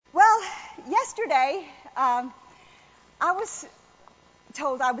yesterday, I was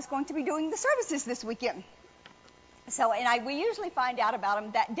told I was going to be doing the services this weekend. So, we usually find out about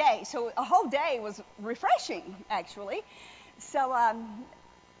them that day. So a whole day was refreshing, actually. So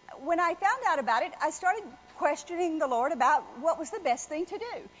when I found out about it, I started questioning the Lord about what was the best thing to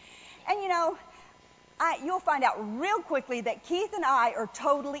do. And, you'll find out real quickly that Keith and I are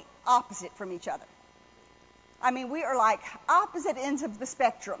totally opposite from each other. I mean, we are like opposite ends of the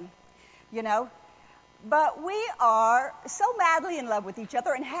spectrum, But we are so madly in love with each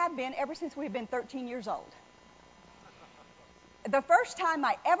other and have been ever since we've been 13 years old. The first time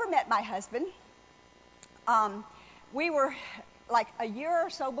I ever met my husband, we were like a year or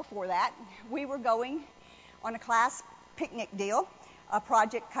so before that. We were going on a class picnic deal, a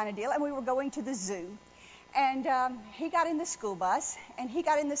project kind of deal, and we were going to the zoo. And he got in the school bus, and he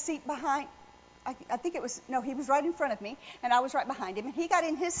got in the seat behind. He was right in front of me, and I was right behind him. And he got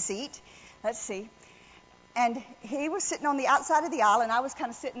in his seat. Let's see. And he was sitting on the outside of the aisle, and I was kind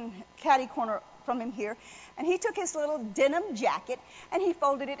of sitting catty corner from him here. And he took his little denim jacket, and he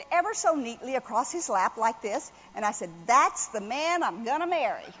folded it ever so neatly across his lap like this. And I said, "That's the man I'm going to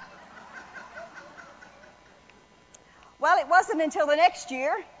marry." Well, it wasn't until the next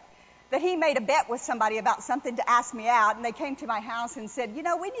year that he made a bet with somebody about something to ask me out. And they came to my house and said,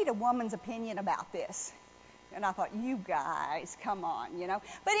 "We need a woman's opinion about this." And I thought, you guys, come on,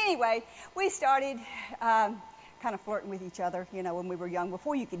 But anyway, we started kind of flirting with each other, when we were young,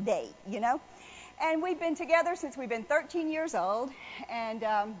 before you could date, And we've been together since we've been 13 years old, and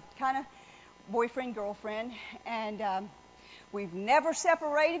kind of boyfriend, girlfriend. And we've never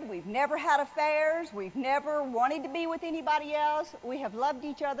separated. We've never had affairs. We've never wanted to be with anybody else. We have loved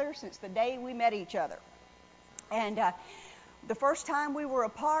each other since the day we met each other. And the first time we were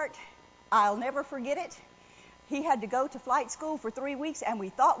apart, I'll never forget it. He had to go to flight school for 3 weeks, and we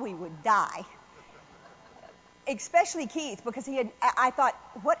thought we would die. Especially Keith, because I thought,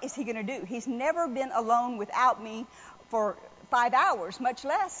 what is he going to do? He's never been alone without me for 5 hours, much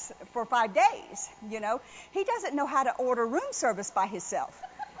less for 5 days, He doesn't know how to order room service by himself.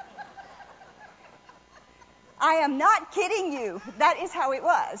 I am not kidding you. That is how it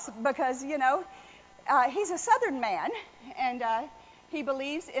was, because, he's a Southern man, and he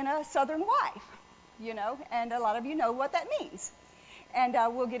believes in a Southern wife, and a lot of you know what that means. And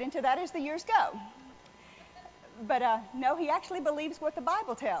we'll get into that as the years go. But no, he actually believes what the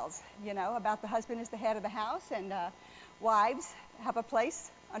Bible tells, about the husband is the head of the house, and wives have a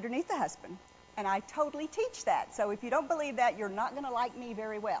place underneath the husband. And I totally teach that. So if you don't believe that, you're not going to like me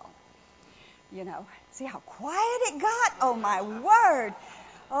very well. See how quiet it got? Oh, my word.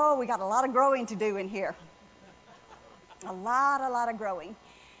 Oh, we got a lot of growing to do in here. A lot of growing.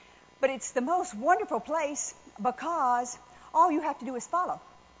 But it's the most wonderful place because all you have to do is follow.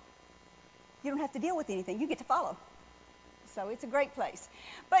 You don't have to deal with anything. You get to follow. So it's a great place.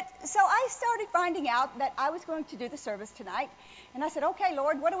 But so I started finding out that I was going to do the service tonight. And I said, "Okay,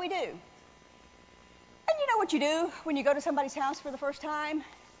 Lord, what do we do?" And you know what you do when you go to somebody's house for the first time?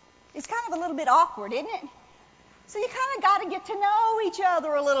 It's kind of a little bit awkward, isn't it? So you kind of got to get to know each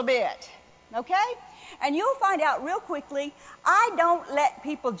other a little bit. Okay? And you'll find out real quickly, I don't let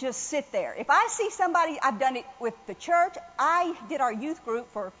people just sit there. If I see somebody, I've done it with the church. I did our youth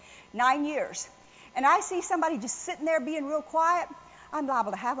group for 9 years. And I see somebody just sitting there being real quiet, I'm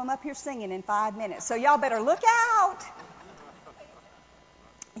liable to have them up here singing in 5 minutes. So y'all better look out.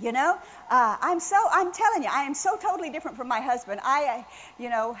 I'm telling you, I am so totally different from my husband.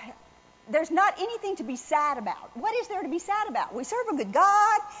 There's not anything to be sad about. What is there to be sad about? We serve a good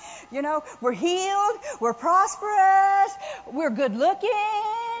God. We're healed. We're prosperous. We're good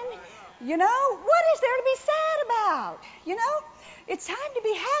looking. What is there to be sad about? It's time to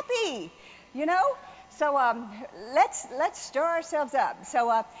be happy. So let's stir ourselves up.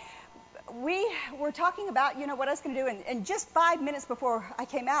 So we were talking about, what I was going to do. And just 5 minutes before I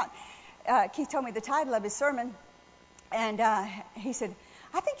came out, Keith told me the title of his sermon. And he said,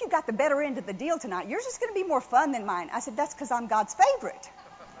 "I think you got the better end of the deal tonight. Yours is going to be more fun than mine." I said, "That's because I'm God's favorite."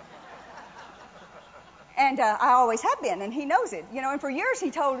 And I always have been, and he knows it. And for years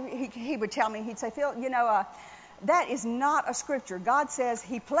he would tell me, he'd say, "Phil, that is not a scripture. God says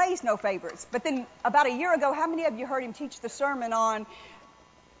he plays no favorites." But then about a year ago, how many of you heard him teach the sermon on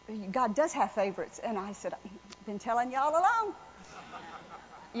God does have favorites? And I said, "I've been telling you all along."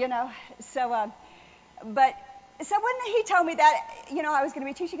 So when he told me that, I was going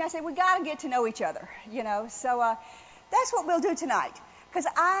to be teaching, I said, we got to get to know each other, So that's what we'll do tonight. Because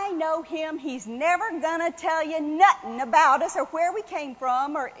I know him. He's never going to tell you nothing about us or where we came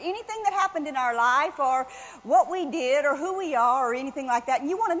from or anything that happened in our life or what we did or who we are or anything like that. And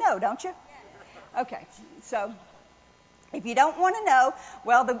you want to know, don't you? Okay, so if you don't want to know,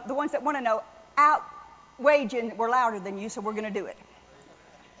 well, the ones that want to know outweigh you and we're louder than you, so we're going to do it.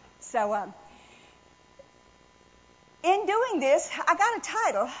 So in doing this, I got a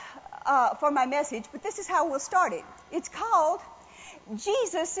title for my message, but this is how we'll start it. It's called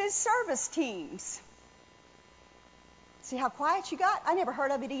Jesus' Service Teams. See how quiet you got? I never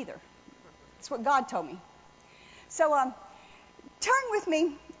heard of it either. That's what God told me. So turn with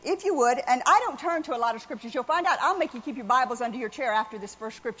me, if you would, and I don't turn to a lot of scriptures. You'll find out I'll make you keep your Bibles under your chair after this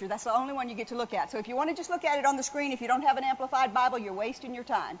first scripture. That's the only one you get to look at. So if you want to just look at it on the screen, if you don't have an amplified Bible, you're wasting your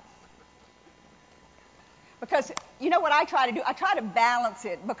time. Because you know what I try to do? I try to balance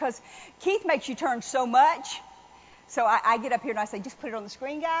it because Keith makes you turn so much. So I get up here and I say, just put it on the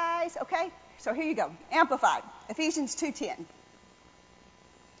screen, guys, okay? So here you go. Amplified, Ephesians 2:10.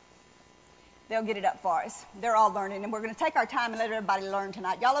 They'll get it up for us. They're all learning, and we're going to take our time and let everybody learn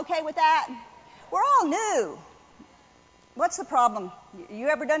tonight. Y'all okay with that? We're all new. What's the problem? You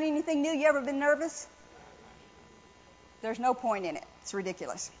ever done anything new? You ever been nervous? There's no point in it. It's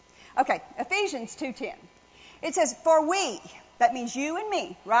ridiculous. Okay, Ephesians 2:10. It says, for we, that means you and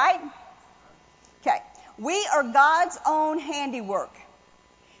me, right? Okay, we are God's own handiwork,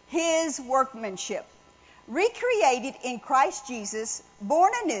 His workmanship, recreated in Christ Jesus,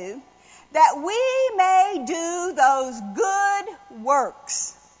 born anew, that we may do those good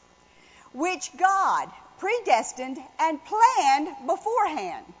works which God predestined and planned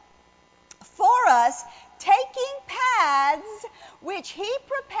beforehand for us, taking paths which He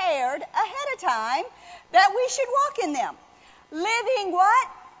prepared ahead of time that we should walk in them. Living what?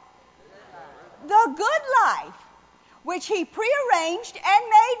 The good life, which He prearranged and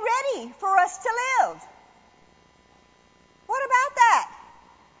made ready for us to live. What about that?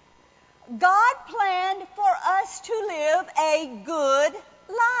 God planned for us to live a good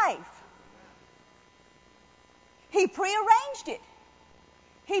life. He prearranged it.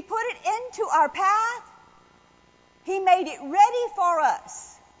 He put it into our path. He made it ready for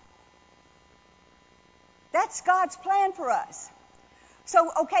us. That's God's plan for us. So,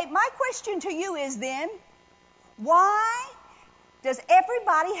 okay, my question to you is then, why does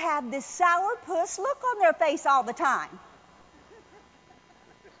everybody have this sourpuss look on their face all the time?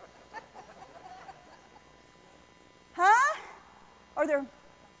 Huh? Or they're...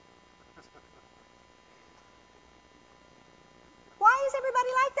 Why is everybody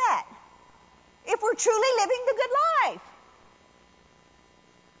like that? If we're truly living the good life.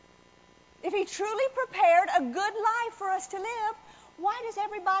 If He truly prepared a good life for us to live, why does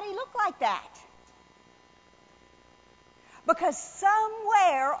everybody look like that? Because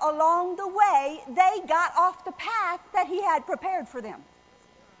somewhere along the way, they got off the path that He had prepared for them.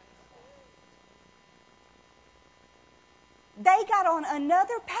 They got on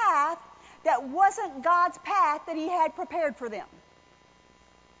another path that wasn't God's path that He had prepared for them.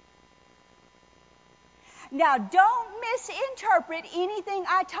 Now, don't misinterpret anything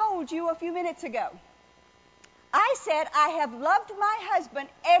I told you a few minutes ago. I said I have loved my husband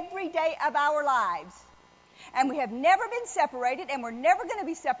every day of our lives. And we have never been separated, and we're never going to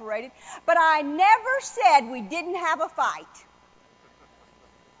be separated. But I never said we didn't have a fight.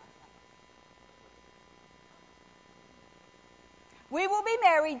 We will be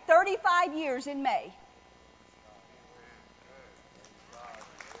married 35 years in May.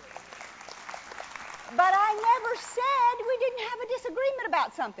 But I never said we didn't have a disagreement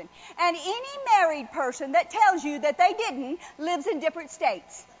about something. And any married person that tells you that they didn't lives in different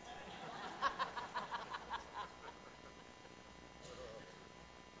states.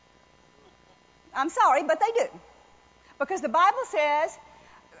 I'm sorry, but they do. Because the Bible says,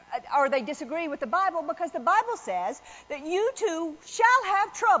 or they disagree with the Bible, because the Bible says that you two shall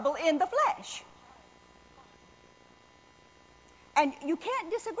have trouble in the flesh. And you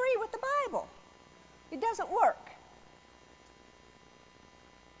can't disagree with the Bible. It doesn't work.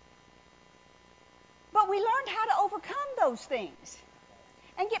 But we learned how to overcome those things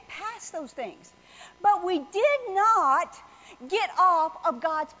and get past those things. But we did not get off of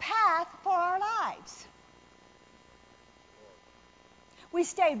God's path for our lives. We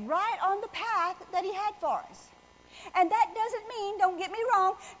stayed right on the path that He had for us. And that doesn't mean, don't get me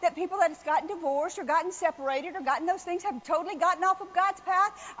wrong, that people that have gotten divorced or gotten separated or gotten those things have totally gotten off of God's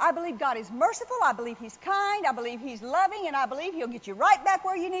path. I believe God is merciful. I believe He's kind. I believe He's loving. And I believe He'll get you right back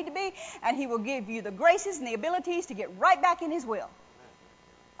where you need to be. And He will give you the graces and the abilities to get right back in His will.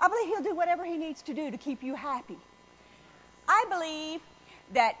 I believe He'll do whatever He needs to do to keep you happy. I believe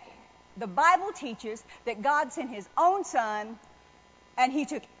that the Bible teaches that God sent His own Son, and He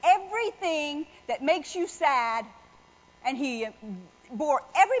took everything that makes you sad, and He bore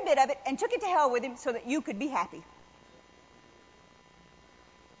every bit of it and took it to hell with him so that you could be happy.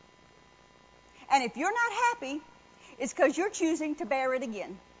 And if you're not happy, it's because you're choosing to bear it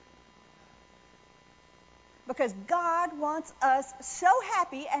again. Because God wants us so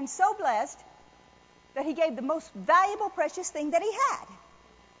happy and so blessed that he gave the most valuable, precious thing that he had,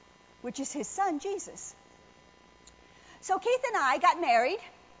 which is his son, Jesus. So Keith and I got married.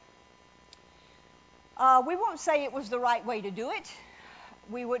 We won't say it was the right way to do it.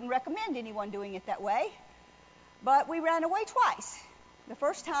 We wouldn't recommend anyone doing it that way. But we ran away twice. The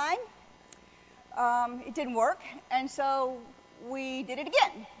first time, it didn't work, and so we did it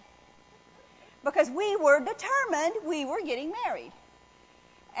again. Because we were determined we were getting married.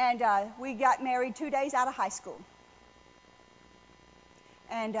 And we got married 2 days out of high school.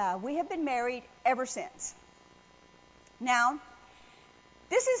 And we have been married ever since. Now,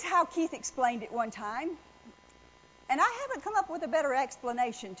 this is how Keith explained it one time, and I haven't come up with a better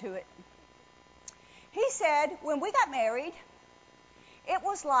explanation to it. He said, when we got married, it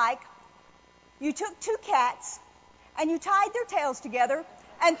was like you took two cats and you tied their tails together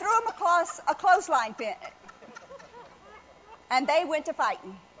and threw them across a clothesline pin, and they went to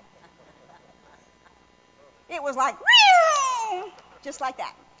fighting. It was like, just like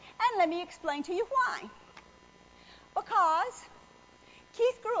that. And let me explain to you why. Because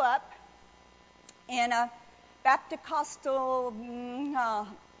Keith grew up in a Baptist-Costal,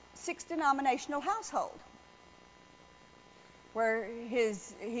 sixth denominational household, where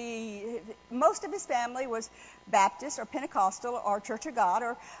most of his family was Baptist or Pentecostal or Church of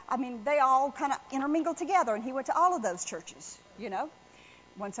God, they all kind of intermingled together, and he went to all of those churches, you know.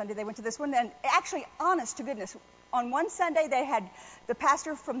 One Sunday they went to this one, and actually, honest to goodness, on one Sunday they had the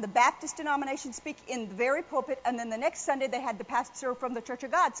pastor from the Baptist denomination speak in the very pulpit, and then the next Sunday they had the pastor from the Church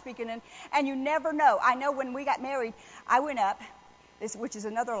of God speaking, and you never know. I know when we got married, I went up, which is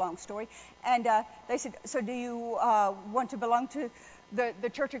another long story, and they said, so do you want to belong to the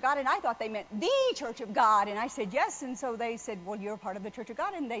Church of God? And I thought they meant the Church of God, and I said yes, and so they said, well, you're part of the Church of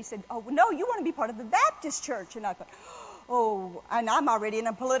God, and they said, oh, no, you want to be part of the Baptist church, and I thought, oh, and I'm already in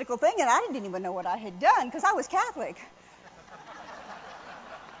a political thing, and I didn't even know what I had done, because I was Catholic.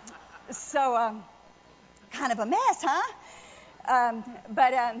 So, kind of a mess, huh?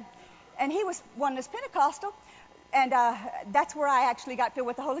 And he was Oneness Pentecostal, and that's where I actually got filled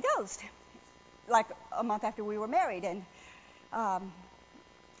with the Holy Ghost, like a month after we were married, and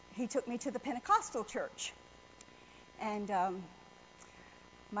he took me to the Pentecostal church, and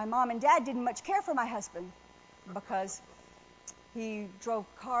my mom and dad didn't much care for my husband, because he drove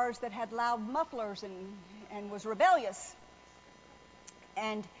cars that had loud mufflers and was rebellious.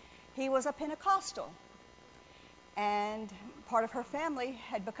 And he was a Pentecostal. And part of her family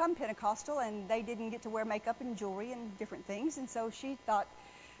had become Pentecostal, and they didn't get to wear makeup and jewelry and different things. And so she thought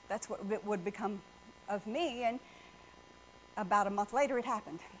that's what would become of me. And about a month later, it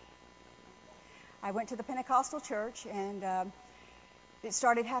happened. I went to the Pentecostal church, and it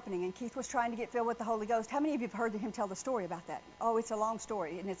started happening, and Keith was trying to get filled with the Holy Ghost. How many of you have heard him tell the story about that? Oh, it's a long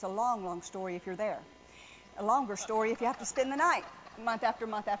story, and it's a long, long story if you're there. A longer story if you have to spend the night, month after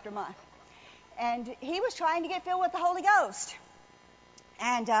month after month. And he was trying to get filled with the Holy Ghost,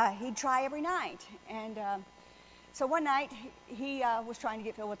 and he'd try every night. And so one night, he was trying to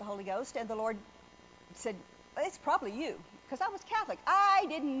get filled with the Holy Ghost, and the Lord said, it's probably you, because I was Catholic. I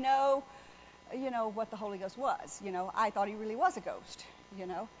didn't know what the Holy Ghost was. I thought he really was a ghost,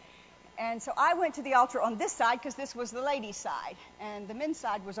 And so I went to the altar on this side, because this was the ladies' side, and the men's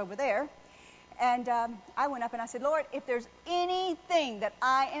side was over there. And I went up and I said, Lord, if there's anything that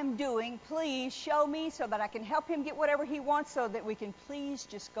I am doing, please show me so that I can help him get whatever he wants, so that we can please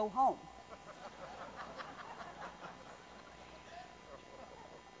just go home.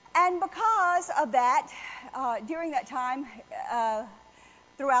 And because of that, during that time,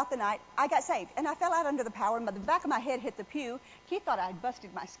 throughout the night, I got saved. And I fell out under the power, and the back of my head hit the pew. Keith thought I had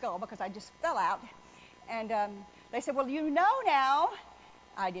busted my skull because I just fell out. And they said, well, now,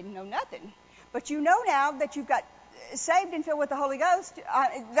 I didn't know nothing, but now that you've got saved and filled with the Holy Ghost,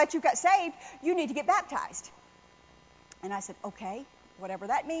 that you've got saved, you need to get baptized. And I said, okay, whatever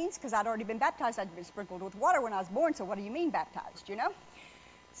that means, because I'd already been baptized. I'd been sprinkled with water when I was born, so what do you mean baptized,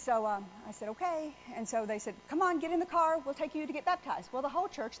 So I said, okay. And so they said, come on, get in the car. We'll take you to get baptized. Well, the whole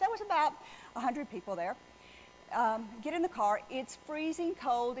church, there was about 100 people there. Get in the car. It's freezing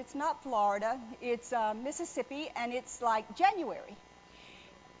cold. It's not Florida. It's Mississippi, and it's like January.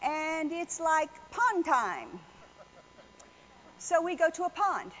 And it's like pond time. So we go to a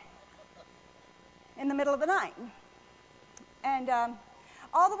pond in the middle of the night. And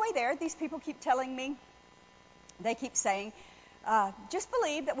all the way there, these people keep telling me, they keep saying, Just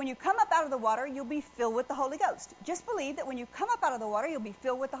believe that when you come up out of the water, you'll be filled with the Holy Ghost. Just believe that when you come up out of the water, you'll be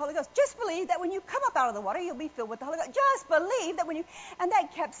filled with the Holy Ghost. Just believe that when you come up out of the water, you'll be filled with the Holy Ghost. Just believe that when you... And they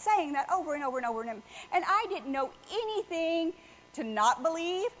kept saying that over and over and over and over. And I didn't know anything to not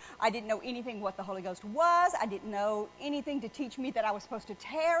believe. I didn't know anything what the Holy Ghost was. I didn't know anything to teach me that I was supposed to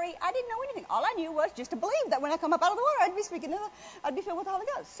tarry. I didn't know anything. All I knew was just to believe that when I come up out of the water, I'd be filled with the Holy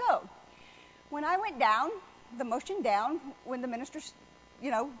Ghost. So when I went down, the motion down, when the ministers,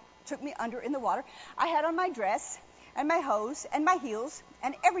 took me under in the water, I had on my dress and my hose and my heels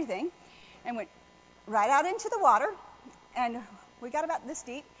and everything and went right out into the water, and we got about this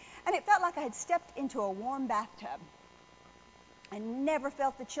deep, and it felt like I had stepped into a warm bathtub. I never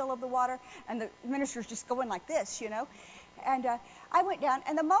felt the chill of the water, and the minister's just going like this, And I went down,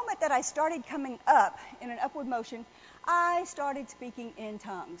 and the moment that I started coming up in an upward motion, I started speaking in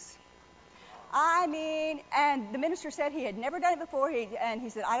tongues. And the minister said he had never done it before, and he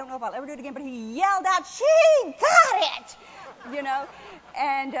said, I don't know if I'll ever do it again, but he yelled out, "She got it!"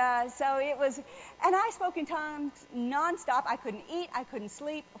 And so it was, and I spoke in tongues nonstop. I couldn't eat, I couldn't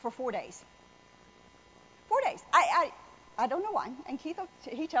sleep for 4 days. 4 days. I don't know why. And Keith,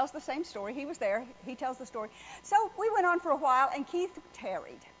 he tells the same story. He was there. He tells the story. So we went on for a while, and Keith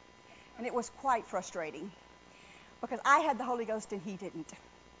tarried. And it was quite frustrating because I had the Holy Ghost and he didn't.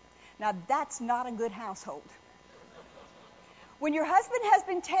 Now, that's not a good household. When your husband has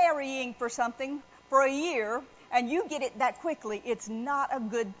been tarrying for something for a year and you get it that quickly, it's not a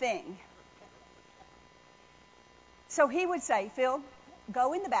good thing. So he would say, "Phil,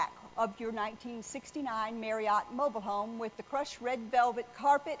 go in the back of your 1969 Marriott mobile home with the crushed red velvet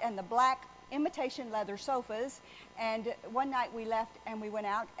carpet and the black imitation leather sofas." And one night we left and we went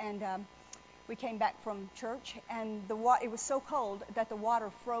out, and we came back from church, and it was so cold that the water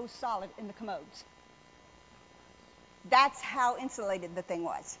froze solid in the commodes. That's how insulated the thing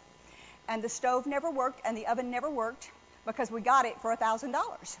was. And the stove never worked, and the oven never worked, because we got it for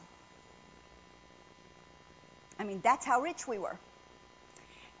 $1,000. That's how rich we were.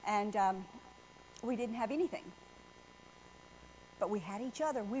 And we didn't have anything. But we had each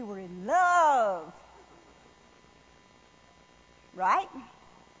other. We were in love. Right?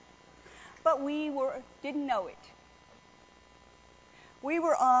 But we didn't know it. We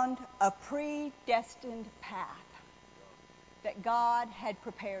were on a predestined path that God had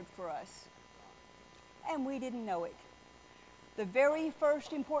prepared for us. And we didn't know it. The very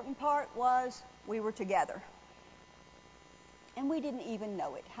first important part was we were together. And we didn't even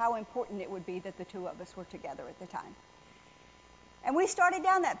know it, how important it would be that the two of us were together at the time. And we started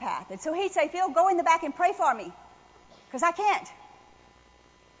down that path. And so he'd say, "Phil, go in the back and pray for me, because I can't."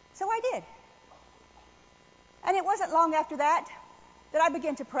 So I did. And it wasn't long after that I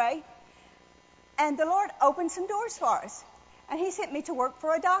began to pray. And the Lord opened some doors for us. And he sent me to work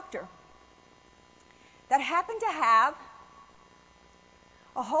for a doctor that happened to have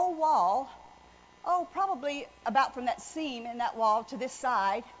a whole wall, probably about from that seam in that wall to this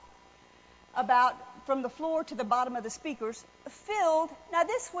side, about from the floor to the bottom of the speakers, filled. Now,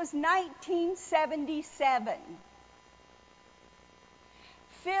 this was 1977.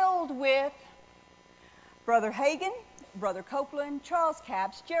 Filled with Brother Hagin, Brother Copeland, Charles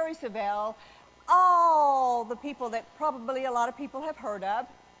Capps, Jerry Savelle, all the people that probably a lot of people have heard of,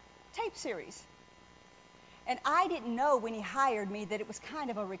 tape series. And I didn't know when he hired me that it was kind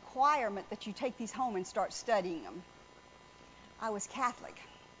of a requirement that you take these home and start studying them. I was Catholic.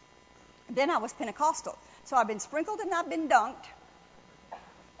 Then I was Pentecostal. So I've been sprinkled and I've been dunked.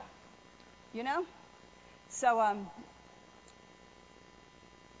 So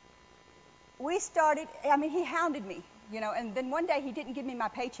we started, he hounded me, and then one day he didn't give me my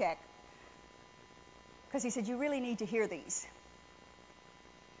paycheck because he said, "You really need to hear these."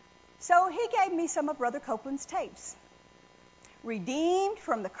 So he gave me some of Brother Copeland's tapes. Redeemed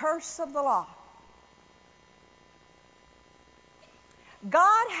from the curse of the law.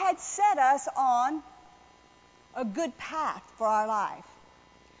 God had set us on a good path for our life.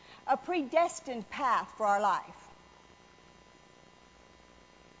 A predestined path for our life.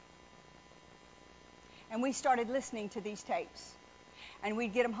 And we started listening to these tapes. And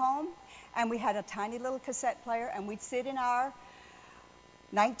we'd get them home, and we had a tiny little cassette player, and we'd sit in our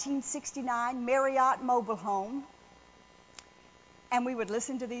 1969 Marriott mobile home, and we would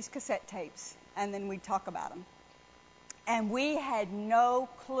listen to these cassette tapes, and then we'd talk about them. And we had no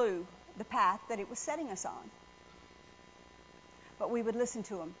clue the path that it was setting us on. But we would listen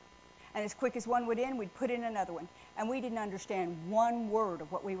to them. And as quick as one would end, we'd put in another one. And we didn't understand one word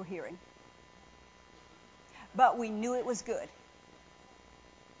of what we were hearing. But we knew it was good.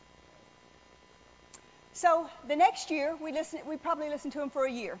 So the next year, we probably listened to him for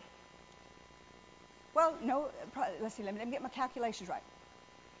a year. Well, no, let's see, let me get my calculations right.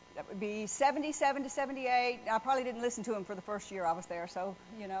 That would be 77 to 78. I probably didn't listen to him for the first year I was there, so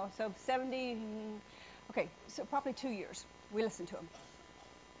 70, okay, so probably 2 years we listened to him.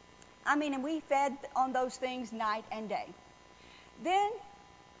 I mean, and we fed on those things night and day. Then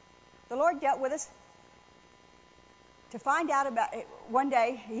the Lord dealt with us to find out about it. One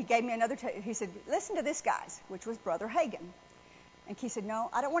day, he gave me another he said, listen to this guy's, which was Brother Hagin. And he said, no,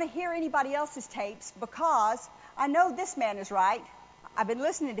 I don't want to hear anybody else's tapes because I know this man is right. I've been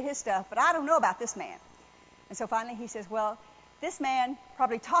listening to his stuff, but I don't know about this man. And so finally he says, well, this man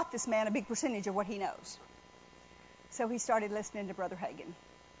probably taught this man a big percentage of what he knows. So he started listening to Brother Hagin.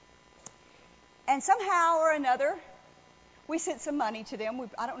 And somehow or another, we sent some money to them.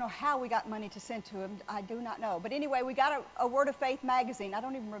 I don't know how we got money to send to them. I do not know. But anyway, we got a Word of Faith magazine. I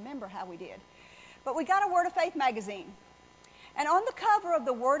don't even remember how we did. But we got a Word of Faith magazine. And on the cover of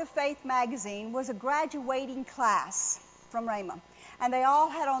the Word of Faith magazine was a graduating class from Rhema. And they all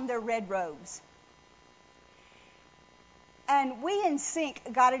had on their red robes. And we in sync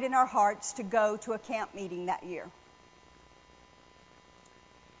got it in our hearts to go to a camp meeting that year.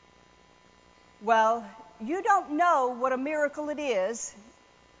 Well, you don't know what a miracle it is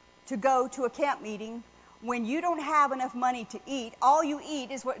to go to a camp meeting when you don't have enough money to eat. All you eat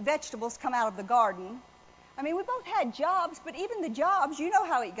is what vegetables come out of the garden. I mean, we both had jobs, but even the jobs, you know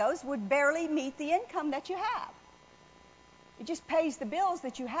how it goes, would barely meet the income that you have. It just pays the bills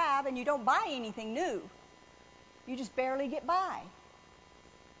that you have, and you don't buy anything new. You just barely get by.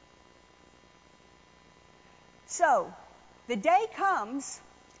 So, the day comes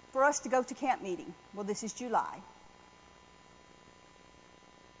for us to go to camp meeting. Well, this is July.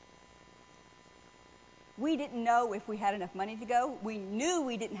 We didn't know if we had enough money to go. We knew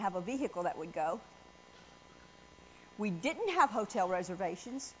we didn't have a vehicle that would go. We didn't have hotel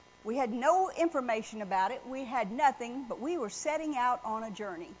reservations. We had no information about it. We had nothing, but we were setting out on a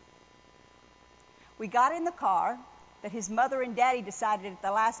journey. We got in the car that his mother and daddy decided at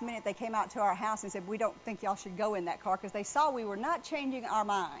the last minute. They came out to our house and said, we don't think y'all should go in that car, because they saw we were not changing our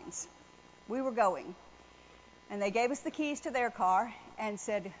minds. We were going. And they gave us the keys to their car and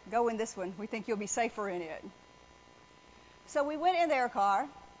said, go in this one. We think you'll be safer in it. So we went in their car,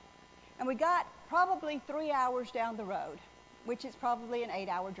 and we got probably 3 hours down the road, which is probably an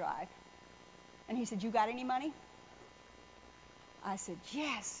 8-hour drive. And he said, you got any money? I said,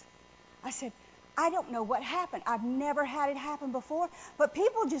 yes. I said, I don't know what happened. I've never had it happen before, but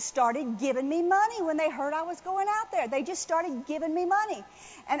people just started giving me money when they heard I was going out there. They just started giving me money.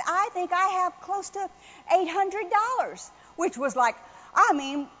 And I think I have close to $800, which was like, I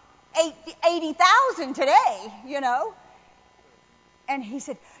mean, 80,000 today, you know. And he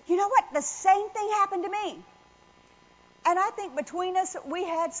said, you know what? The same thing happened to me. And I think between us, we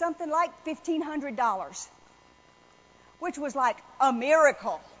had something like $1,500, which was like a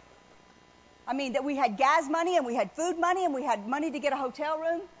miracle. I mean, that we had gas money and we had food money and we had money to get a hotel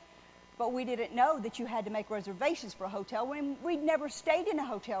room. But we didn't know that you had to make reservations for a hotel when we'd never stayed in a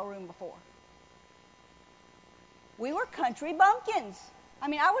hotel room before. We were country bumpkins. I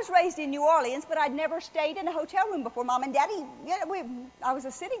mean, I was raised in New Orleans, but I'd never stayed in a hotel room before. Mom and Daddy, I was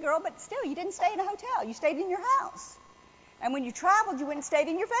a city girl, but still, you didn't stay in a hotel. You stayed in your house. And when you traveled, you went and stayed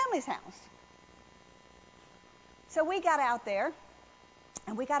in your family's house. So we got out there,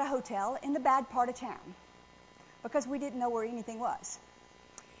 and we got a hotel in the bad part of town because we didn't know where anything was.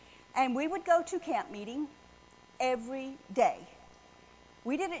 And we would go to camp meeting every day.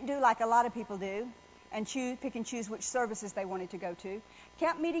 We didn't do like a lot of people do and pick and choose which services they wanted to go to.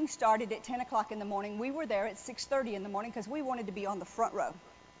 Camp meeting started at 10 o'clock in the morning. We were there at 6:30 in the morning because we wanted to be on the front row.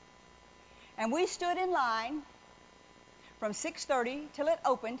 And we stood in line from 6:30 till it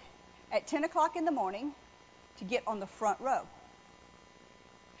opened at 10 o'clock in the morning to get on the front row.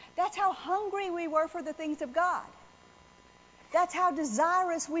 That's how hungry we were for the things of God. That's how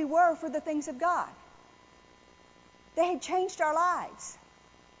desirous we were for the things of God. They had changed our lives.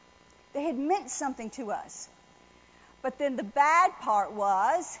 They had meant something to us. But then the bad part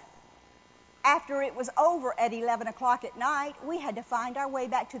was, after it was over at 11 o'clock at night, we had to find our way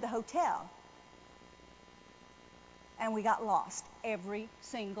back to the hotel. And we got lost every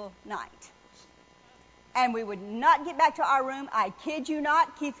single night. And we would not get back to our room. I kid you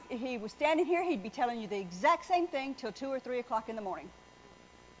not. Keith, he was standing here, he'd be telling you the exact same thing till 2 or 3 o'clock in the morning.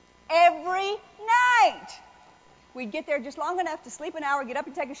 Every night. We'd get there just long enough to sleep an hour, get up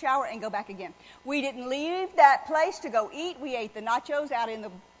and take a shower, and go back again. We didn't leave that place to go eat. We ate the nachos out in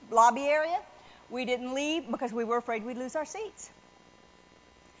the lobby area. We didn't leave because we were afraid we'd lose our seats.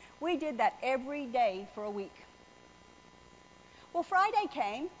 We did that every day for a week. Well, Friday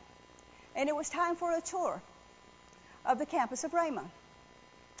came, and it was time for a tour of the campus of Rhema.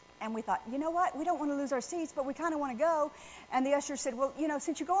 And we thought, you know what? We don't want to lose our seats, but we kind of want to go. And the usher said, well,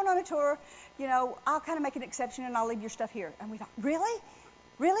 since you're going on a tour, I'll kind of make an exception and I'll leave your stuff here. And we thought, really?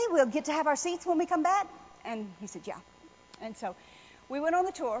 Really? We'll get to have our seats when we come back? And he said, yeah. And so we went on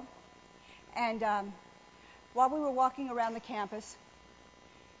the tour. And while we were walking around the campus,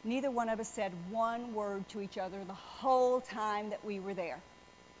 neither one of us said one word to each other the whole time that we were there.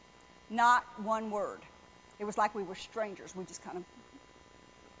 Not one word. It was like we were strangers. We just kind of...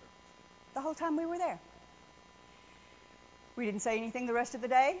 the whole time we were there. We didn't say anything the rest of the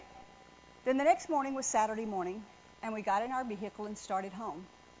day. Then the next morning was Saturday morning, and we got in our vehicle and started home.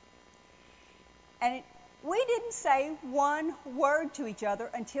 And we didn't say one word to each other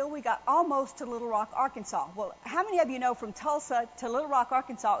until we got almost to Little Rock, Arkansas. Well, how many of you know from Tulsa to Little Rock,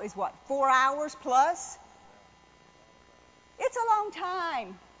 Arkansas is what, 4 hours plus? It's a long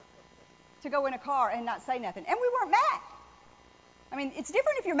time to go in a car and not say nothing. And we weren't mad. I mean, it's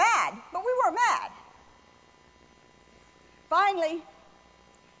different if you're mad, but we weren't mad. Finally,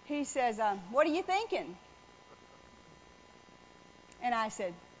 he says, what are you thinking? And I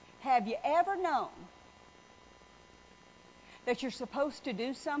said, have you ever known that you're supposed to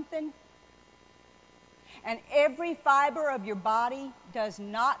do something and every fiber of your body does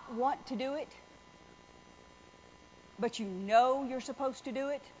not want to do it, but you know you're supposed to do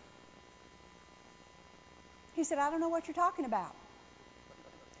it? He said, I don't know what you're talking about.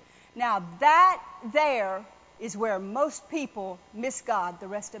 Now that there is where most people miss God the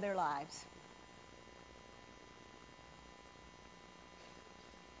rest of their lives.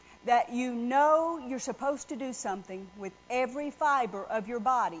 That you know you're supposed to do something with every fiber of your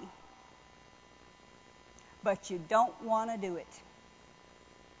body, but you don't want to do it.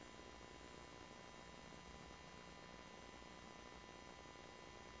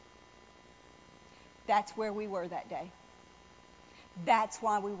 That's where we were that day. That's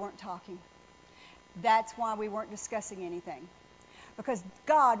why we weren't talking. That's why we weren't discussing anything. Because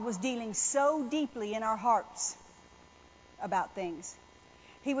God was dealing so deeply in our hearts about things.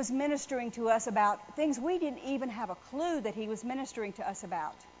 He was ministering to us about things we didn't even have a clue that He was ministering to us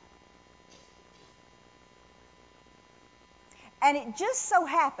about. And it just so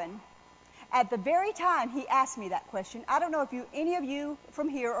happened, at the very time He asked me that question, I don't know if any of you from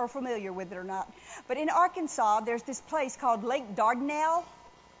here are familiar with it or not, but in Arkansas, there's this place called Lake Dardanelle,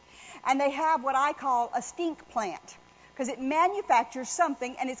 and they have what I call a stink plant, because it manufactures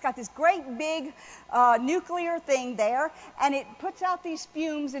something, and it's got this great big nuclear thing there, and it puts out these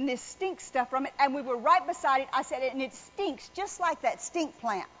fumes and this stink stuff from it, and we were right beside it. I said, and it stinks just like that stink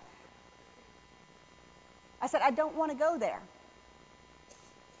plant. I said, I don't want to go there.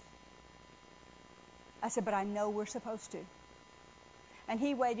 I said, but I know we're supposed to. And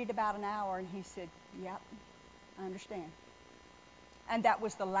he waited about an hour, and he said, yep, I understand. And that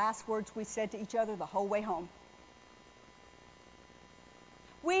was the last words we said to each other the whole way home.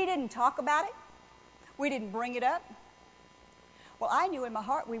 We didn't talk about it. We didn't bring it up. Well, I knew in my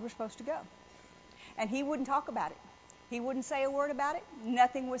heart we were supposed to go. And he wouldn't talk about it. He wouldn't say a word about it.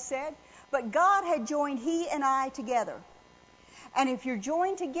 Nothing was said. But God had joined he and I together. And if you're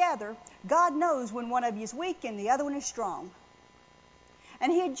joined together, God knows when one of you is weak and the other one is strong. And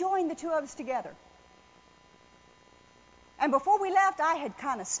he had joined the two of us together. And before we left, I had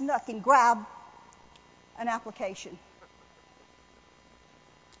kind of snuck and grabbed an application.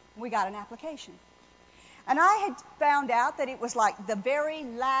 We got an application. And I had found out that it was like the very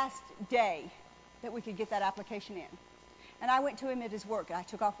last day that we could get that application in. And I went to him at his work. I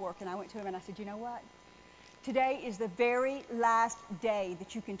took off work and I went to him and I said, you know what? Today is the very last day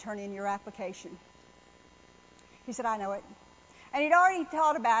that you can turn in your application. He said, I know it. And he'd already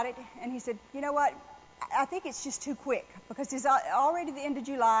thought about it, and he said, you know what? I think it's just too quick, because it's already the end of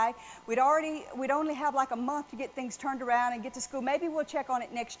July. We'd only have like a month to get things turned around and get to school. Maybe we'll check on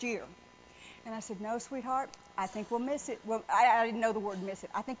it next year. And I said, no, sweetheart, I think we'll miss it. Well, I didn't know the word miss it.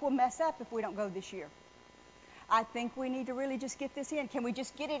 I think we'll mess up if we don't go this year. I think we need to really just get this in. Can we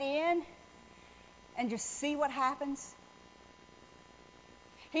just get it in and just see what happens?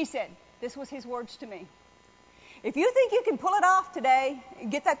 He said, this was his words to me. If you think you can pull it off today and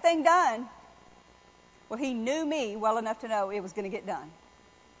get that thing done, well, he knew me well enough to know it was going to get done.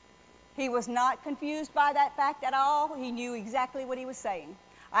 He was not confused by that fact at all. He knew exactly what he was saying.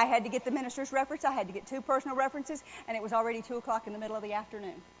 I had to get the minister's reference. I had to get 2 personal references, and it was already 2 o'clock in the middle of the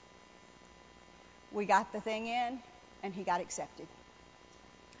afternoon. We got the thing in, and he got accepted.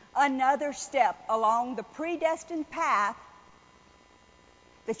 Another step along the predestined path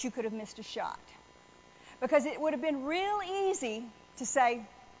that you could have missed a shot. Because it would have been real easy to say,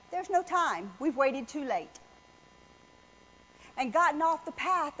 there's no time. We've waited too late. And gotten off the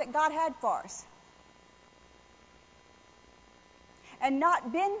path that God had for us. And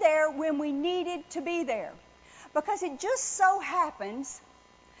not been there when we needed to be there. Because it just so happens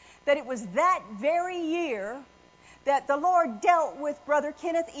that it was that very year that the Lord dealt with Brother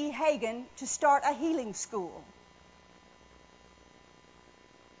Kenneth E. Hagin to start a healing school.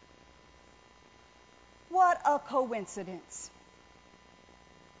 What a coincidence.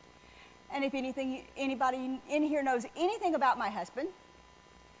 And if anybody in here knows anything about my husband,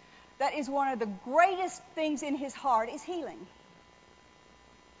 that is one of the greatest things in his heart is healing.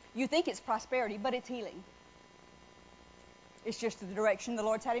 You think it's prosperity, but it's healing. It's just the direction the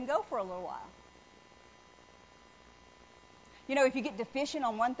Lord's had him go for a little while. You know, if you get deficient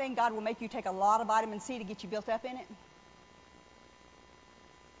on one thing, God will make you take a lot of vitamin C to get you built up in it.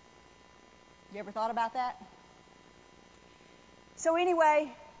 You ever thought about that? So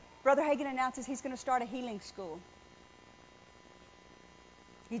anyway, Brother Hagin announces he's going to start a healing school.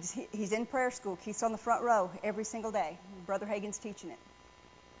 He's in prayer school. Keith's on the front row every single day. Brother Hagin's teaching it.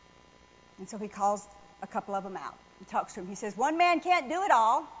 And so he calls a couple of them out. He talks to them. He says, one man can't do it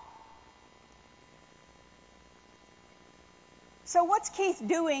all. So what's Keith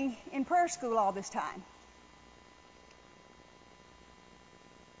doing in prayer school all this time?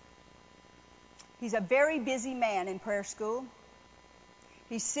 He's a very busy man in prayer school.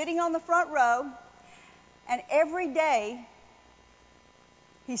 He's sitting on the front row, and every day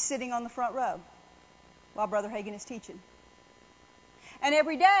he's sitting on the front row while Brother Hagin is teaching. And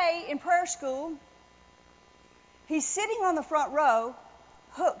every day in prayer school, he's sitting on the front row,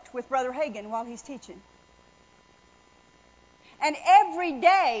 hooked with Brother Hagin while he's teaching. And every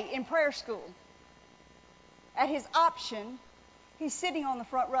day in prayer school, at his option, he's sitting on the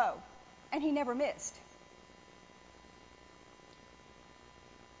front row. And he never missed.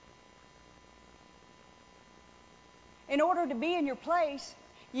 In order to be in your place,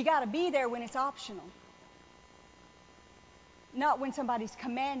 you got to be there when it's optional. Not when somebody's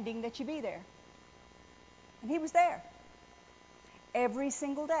commanding that you be there. And he was there. Every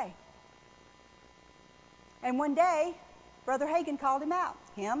single day. And one day, Brother Hagin called him out.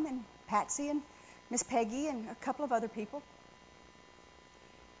 Him and Patsy and Miss Peggy and a couple of other people.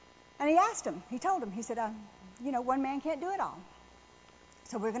 And he asked him, he told him, he said, one man can't do it all.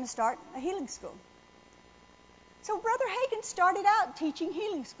 So we're going to start a healing school. So Brother Hagin started out teaching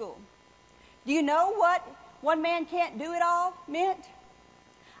healing school. Do you know what one man can't do it all meant?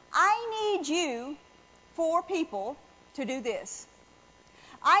 I need you, 4 people, to do this.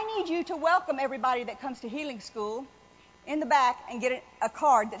 I need you to welcome everybody that comes to healing school in the back and get a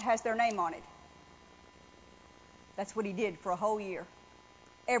card that has their name on it. That's what he did for a whole year.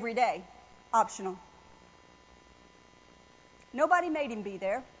 Every day. Optional. Nobody made him be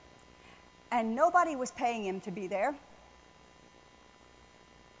there. And nobody was paying him to be there.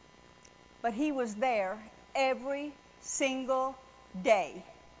 But he was there every single day.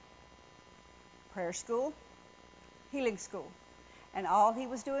 Prayer school, healing school. And all he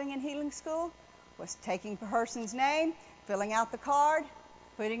was doing in healing school was taking the person's name, filling out the card,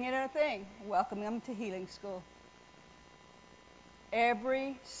 putting it in a thing, welcoming them to healing school.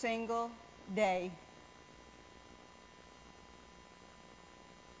 Every single day.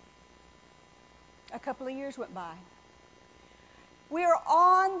 A couple of years went by. We are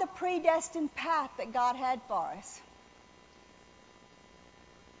on the predestined path that God had for us.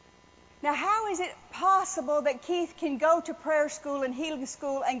 Now, how is it possible that Keith can go to prayer school and healing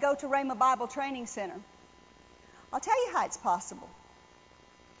school and go to Rhema Bible Training Center? I'll tell you how it's possible.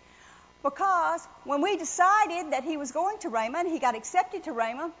 Because when we decided that he was going to Rhema and he got accepted to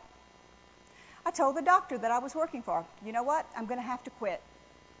Rhema, I told the doctor that I was working for, you know what, I'm going to have to quit.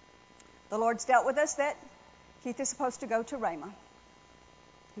 The Lord's dealt with us that Keith is supposed to go to Rhema.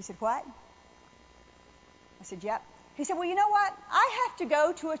 He said, what? I said, yep. He said, well, you know what, I have to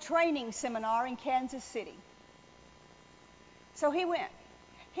go to a training seminar in Kansas City. So he went.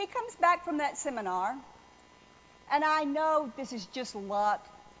 He comes back from that seminar, and I know this is just luck.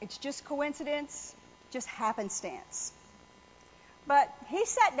 It's just coincidence, just happenstance. But he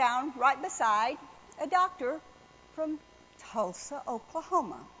sat down right beside a doctor from Tulsa,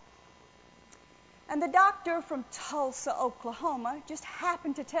 Oklahoma. And the doctor from Tulsa, Oklahoma, just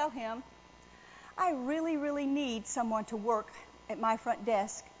happened to tell him, I really, really need someone to work at my front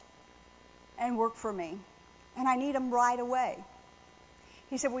desk and work for me. And I need them right away.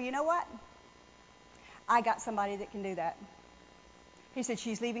 He said, well, you know what? I got somebody that can do that. He said,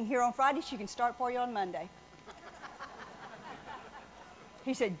 she's leaving here on Friday. She can start for you on Monday.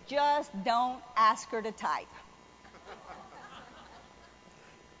 He said, just don't ask her to type.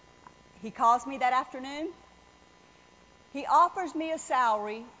 He calls me that afternoon. He offers me a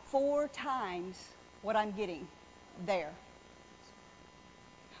salary 4 times what I'm getting there,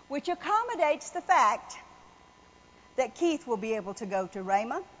 which accommodates the fact that Keith will be able to go to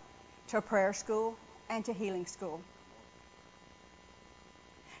Rhema, to prayer school, and to healing school.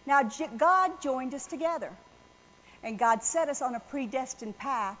 Now, God joined us together, and God set us on a predestined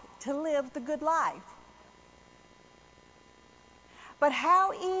path to live the good life. But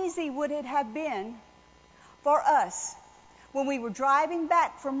how easy would it have been for us when we were driving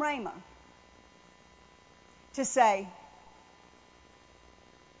back from Rhema to say,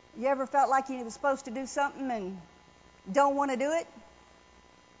 you ever felt like you were supposed to do something and don't want to do it?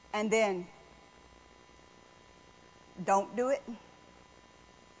 And then don't do it?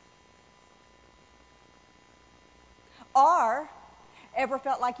 Or ever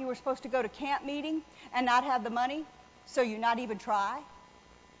felt like you were supposed to go to camp meeting and not have the money, so you not even try?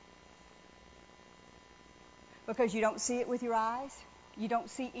 Because you don't see it with your eyes? You don't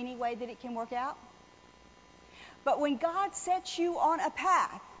see any way that it can work out? But when God sets you on a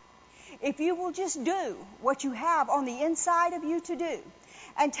path, if you will just do what you have on the inside of you to do,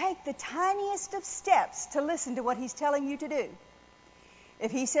 and take the tiniest of steps to listen to what He's telling you to do.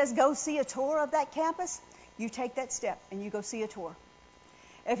 If He says go see a tour of that campus, you take that step and you go see a tour.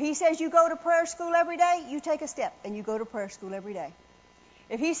 If He says you go to prayer school every day, you take a step and you go to prayer school every day.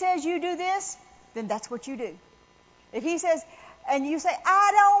 If He says you do this, then that's what you do. If He says, and you say,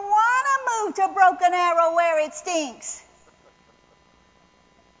 I don't want to move to Broken Arrow where it stinks.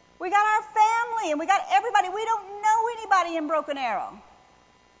 We got our family and we got everybody. We don't know anybody in Broken Arrow.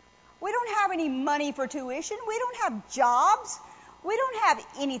 We don't have any money for tuition. We don't have jobs. We don't have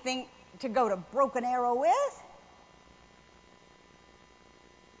anything to go to Broken Arrow with.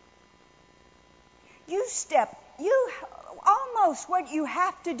 Almost what you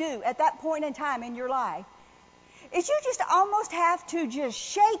have to do at that point in time in your life is you just almost have to just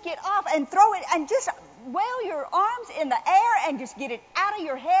shake it off and throw it and just wail your arms in the air and just get it out of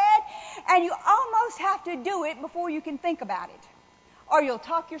your head. And you almost have to do it before you can think about it, or you'll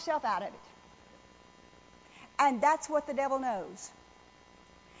talk yourself out of it. And that's what the devil knows.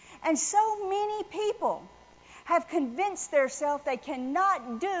 And so many people have convinced themselves they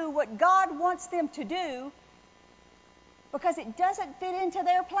cannot do what God wants them to do because it doesn't fit into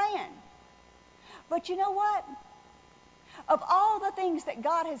their plan. But you know what? Of all the things that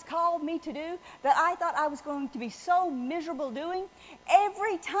God has called me to do that I thought I was going to be so miserable doing,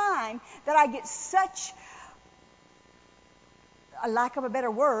 every time that I get such, a lack of a better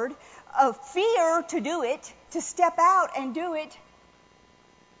word, of fear to do it, to step out and do it,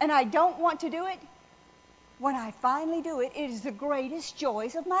 and I don't want to do it, when I finally do it, it is the greatest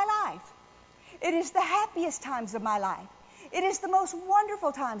joys of my life. It is the happiest times of my life. It is the most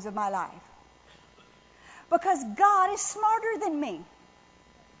wonderful times of my life. Because God is smarter than me.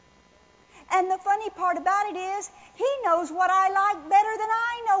 And the funny part about it is, He knows what I like better than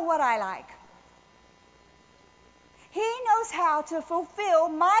I know what I like. He knows how to fulfill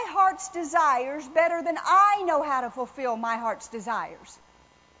my heart's desires better than I know how to fulfill my heart's desires.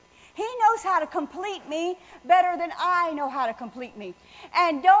 He knows how to complete me better than I know how to complete me.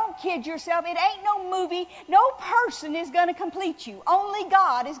 And don't kid yourself, it ain't no movie, no person is going to complete you. Only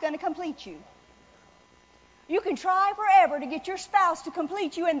God is going to complete you. You can try forever to get your spouse to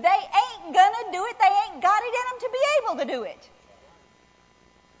complete you, and they ain't going to do it. They ain't got it in them to be able to do it.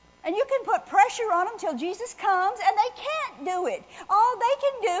 And you can put pressure on them till Jesus comes, and they can't do it. All they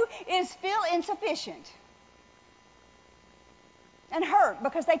can do is feel insufficient and hurt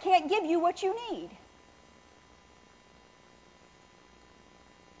because they can't give you what you need.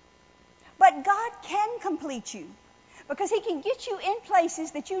 But God can complete you because He can get you in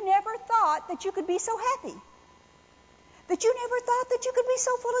places that you never thought that you could be so happy, that you never thought that you could be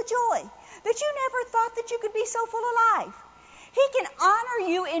so full of joy, that you never thought that you could be so full of life. He can honor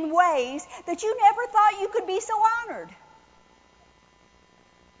you in ways that you never thought you could be so honored.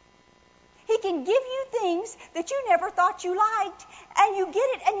 He can give you things that you never thought you liked, and you get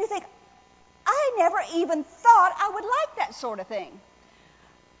it and you think, I never even thought I would like that sort of thing.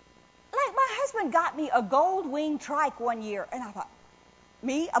 Like my husband got me a gold wing trike one year, and I thought,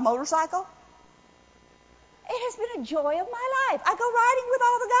 me, a motorcycle? It has been a joy of my life. I go riding with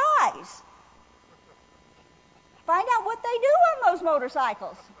all the guys. Find out what they do on those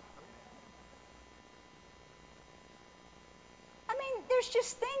motorcycles. I mean, there's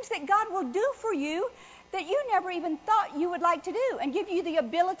just things that God will do for you that you never even thought you would like to do, and give you the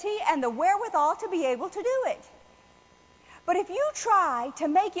ability and the wherewithal to be able to do it. But if you try to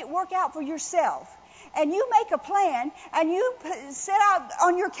make it work out for yourself, and you make a plan, and you set out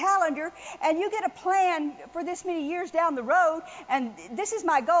on your calendar, and you get a plan for this many years down the road, and this is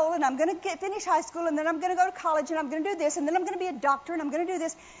my goal, and I'm going to finish high school, and then I'm going to go to college, and I'm going to do this, and then I'm going to be a doctor, and I'm going to do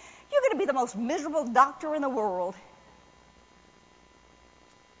this, you're going to be the most miserable doctor in the world.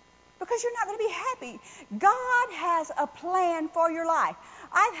 Because you're not going to be happy. God has a plan for your life.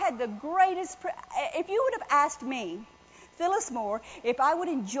 I've had the greatest... If you would have asked me, Phyllis Moore, if I would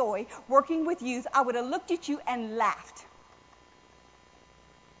enjoy working with youth, I would have looked at you and laughed.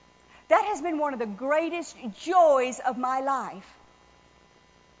 That has been one of the greatest joys of my life,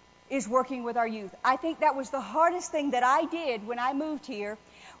 is working with our youth. I think that was the hardest thing that I did when I moved here,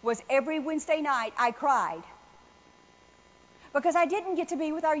 was every Wednesday night I cried. Because I didn't get to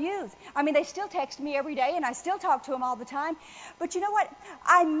be with our youth. I mean, they still text me every day, and I still talk to them all the time. But you know what?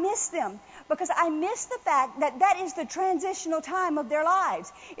 I miss them, because I miss the fact that that is the transitional time of their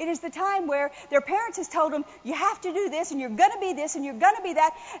lives. It is the time where their parents has told them, you have to do this, and you're going to be this, and you're going to be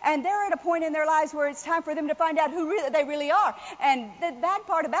that. And they're at a point in their lives where it's time for them to find out who they really are. And the bad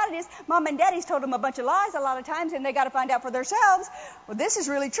part about it is, Mom and Daddy's told them a bunch of lies a lot of times, and they got to find out for themselves, well, this is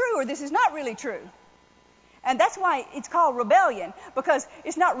really true, or this is not really true. And that's why it's called rebellion, because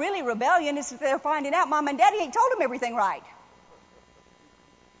it's not really rebellion, it's they're finding out Mom and Daddy ain't told them everything right.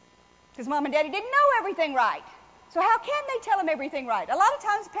 Because Mom and Daddy didn't know everything right. So how can they tell them everything right? A lot of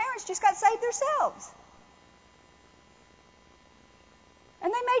times parents just got saved themselves.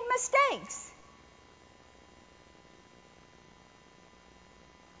 And they made mistakes.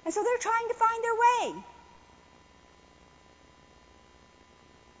 And so they're trying to find their way.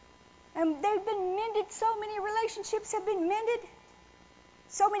 And they've been mended. So many relationships have been mended.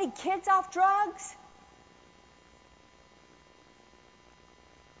 So many kids off drugs.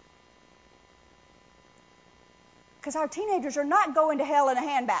 Because our teenagers are not going to hell in a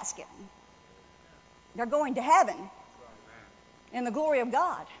handbasket. They're going to heaven in the glory of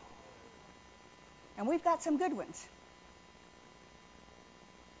God. And we've got some good ones.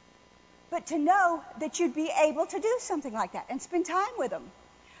 But to know that you'd be able to do something like that and spend time with them,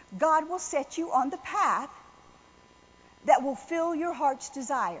 God will set you on the path that will fill your heart's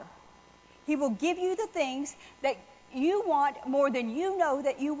desire. He will give you the things that you want more than you know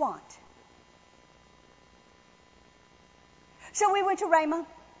that you want. So we went to Rhema.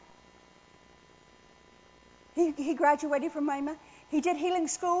 He graduated from Rhema. He did healing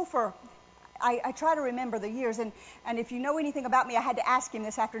school for, I try to remember the years, and if you know anything about me, I had to ask him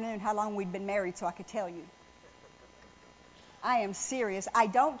this afternoon how long we'd been married so I could tell you. I am serious. I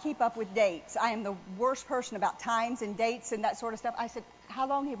don't keep up with dates. I am the worst person about times and dates and that sort of stuff. I said, how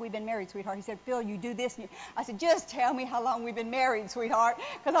long have we been married, sweetheart? He said, Phil, you do this. I said, just tell me how long we've been married, sweetheart,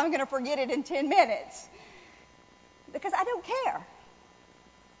 because I'm going to forget it in 10 minutes. Because I don't care.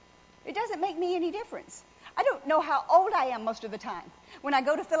 It doesn't make me any difference. I don't know how old I am most of the time. When I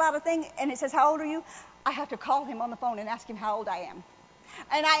go to fill out a thing and it says, how old are you? I have to call him on the phone and ask him how old I am.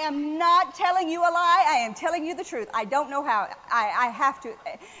 And I am not telling you a lie. I am telling you the truth. I don't know how. I have to.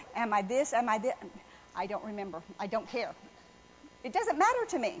 Am I this? Am I this? I don't remember. I don't care. It doesn't matter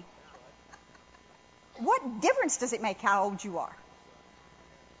to me. What difference does it make how old you are?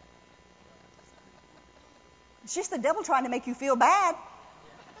 It's just the devil trying to make you feel bad.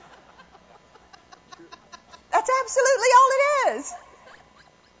 That's absolutely all it is.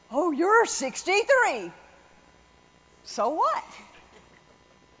 Oh, you're 63. So what?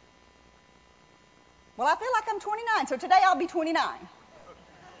 Well, I feel like I'm 29, so today I'll be 29.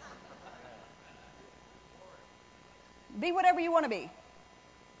 Be whatever you want to be.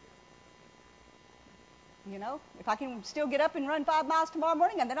 You know, if I can still get up and run 5 miles tomorrow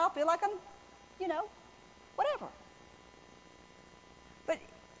morning, and then I'll feel like I'm, whatever. But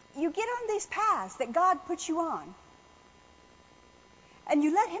you get on these paths that God puts you on, and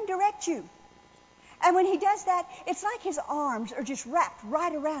you let him direct you. And when he does that, it's like his arms are just wrapped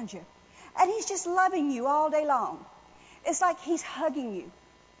right around you. And he's just loving you all day long. It's like he's hugging you.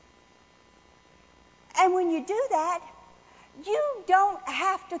 And when you do that, you don't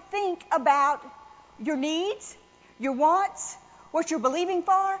have to think about your needs, your wants, what you're believing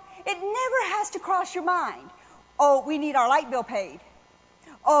for. It never has to cross your mind. Oh, we need our light bill paid.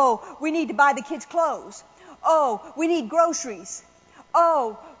 Oh, we need to buy the kids clothes. Oh, we need groceries.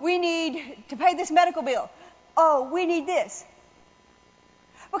 Oh, we need to pay this medical bill. Oh, we need this.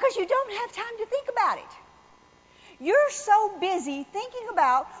 Because you don't have time to think about it. You're so busy thinking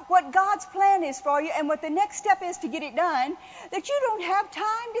about what God's plan is for you and what the next step is to get it done that you don't have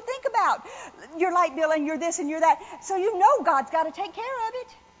time to think about your light bill and your this and your that. So you know God's got to take care of it.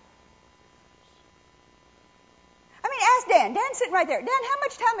 I mean, Ask Dan. Dan's sitting right there. Dan, how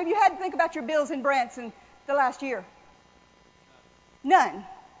much time have you had to think about your bills and Brents in the last year? None.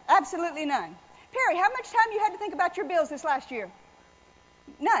 Absolutely none. Perry, how much time you had to think about your bills this last year?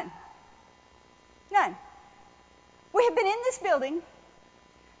 None. None. We have been in this building,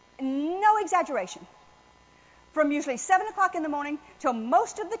 no exaggeration, from usually 7 o'clock in the morning till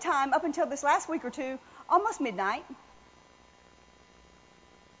most of the time, up until this last week or two, almost midnight,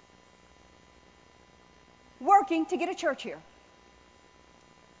 working to get a church here.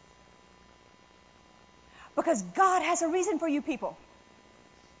 Because God has a reason for you people.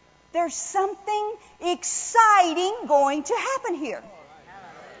 There's something exciting going to happen here.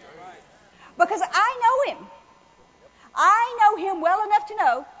 Because I know him. I know him well enough to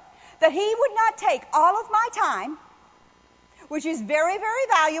know that he would not take all of my time, which is very, very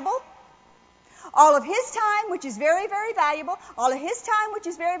valuable, all of his time, which is very, very valuable, all of his time, which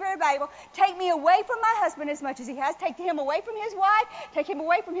is very, very valuable, take me away from my husband as much as he has, take him away from his wife, take him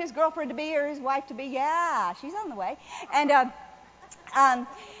away from his girlfriend to be or his wife to be. Yeah, she's on the way. And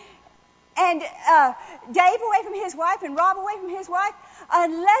Dave away from his wife and Rob away from his wife,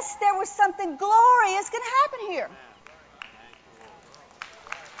 unless there was something glorious going to happen here.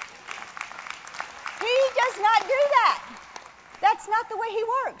 He does not do that. That's not the way he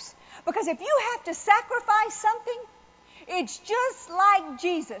works. Because if you have to sacrifice something, it's just like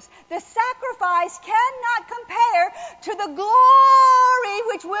Jesus. The sacrifice cannot compare to the glory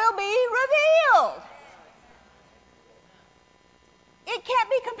which will be revealed. It can't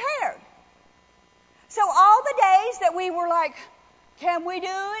be compared. So all the days that we were like, can we do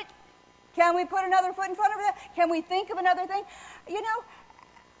it? Can we put another foot in front of that? Can we think of another thing? You know,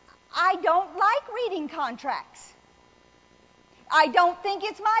 I don't like reading contracts. I don't think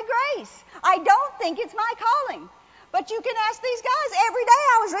it's my grace. I don't think it's my calling. But you can ask these guys. Every day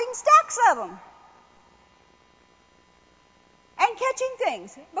I was reading stacks of them. And catching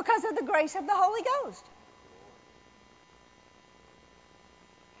things because of the grace of the Holy Ghost.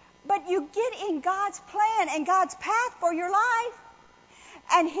 But you get in God's plan and God's path for your life,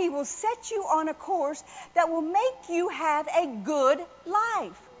 and he will set you on a course that will make you have a good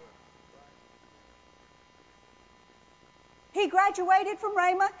life. He graduated from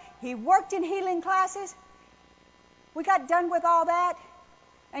Rhema. He worked in healing classes. We got done with all that.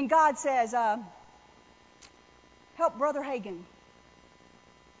 And God says, help Brother Hagin.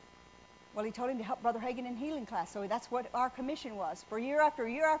 Well, he told him to help Brother Hagin in healing class. So that's what our commission was. For year after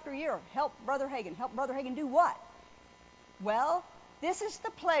year after year, help Brother Hagin. Help Brother Hagin do what? Well, this is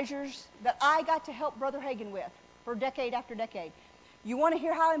the pleasures that I got to help Brother Hagin with for decade after decade. You want to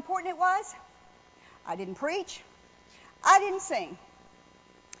hear how important it was? I didn't preach. I didn't sing.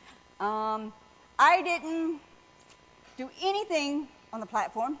 I didn't do anything on the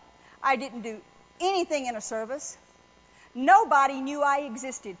platform. I didn't do anything in a service. Nobody knew I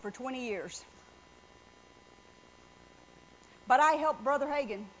existed for 20 years. But I helped Brother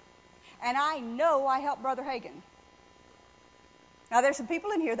Hagin. And I know I helped Brother Hagin. Now, there's some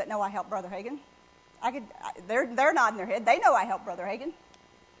people in here that know I helped Brother Hagin. They're nodding their head. They know I helped Brother Hagin.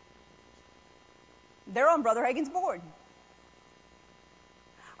 They're on Brother Hagin's board.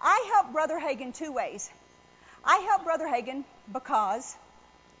 I helped Brother Hagin two ways. I helped Brother Hagin because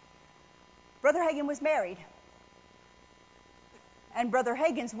Brother Hagin was married. And Brother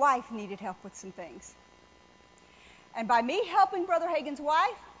Hagin's wife needed help with some things. And by me helping Brother Hagin's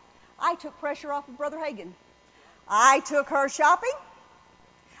wife, I took pressure off of Brother Hagin. I took her shopping.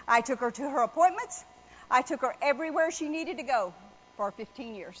 I took her to her appointments. I took her everywhere she needed to go for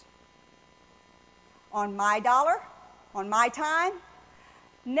 15 years. On my dollar, on my time,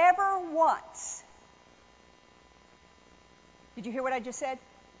 never once. Did you hear what I just said?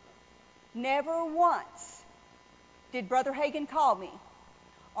 Never once did Brother Hagin call me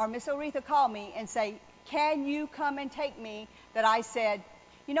or Miss Oretha call me and say, can you come and take me? That I said,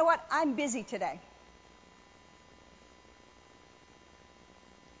 you know what, I'm busy today.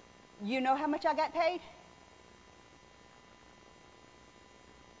 You know how much I got paid?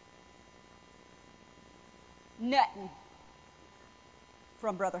 Nothing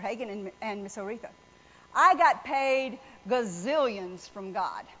from Brother Hagin and Miss Oretha. I got paid gazillions from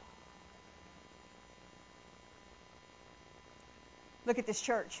God. Look at this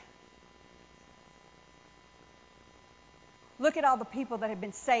church. Look at all the people that have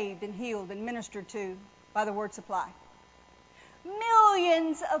been saved and healed and ministered to by the Word Supply.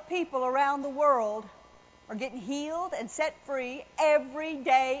 Millions of people around the world are getting healed and set free every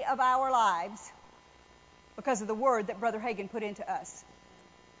day of our lives because of the Word that Brother Hagin put into us.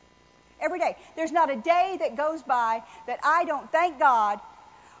 Every day. There's not a day that goes by that I don't thank God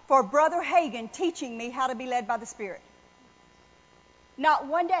for Brother Hagin teaching me how to be led by the Spirit. Not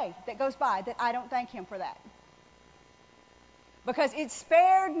one day that goes by that I don't thank him for that. Because it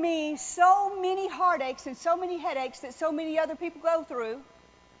spared me so many heartaches and so many headaches that so many other people go through,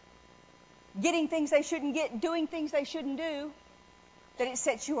 getting things they shouldn't get, doing things they shouldn't do, that it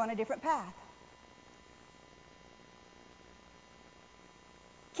sets you on a different path.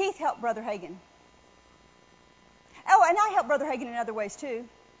 Keith helped Brother Hagin. Oh, and I helped Brother Hagin in other ways too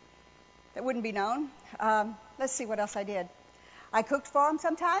that wouldn't be known. Let's see what else I did. I cooked for him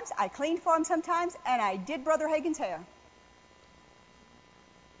sometimes, I cleaned for him sometimes, and I did Brother Hagin's hair.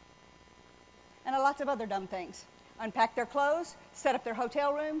 And lots of other dumb things. Unpacked their clothes, set up their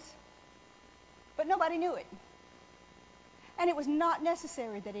hotel rooms. But nobody knew it. And it was not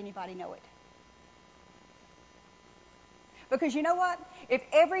necessary that anybody know it. Because you know what? If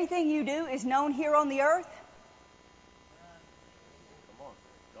everything you do is known here on the earth, come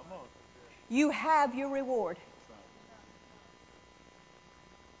on. You have your reward.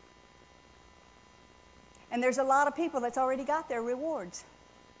 And there's a lot of people that's already got their rewards.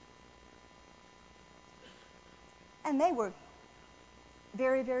 And they were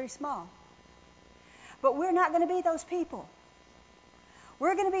very, very small. But we're not going to be those people.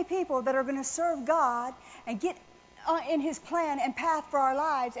 We're going to be people that are going to serve God and get in His plan and path for our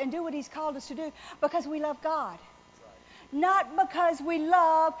lives and do what He's called us to do because we love God. Not because we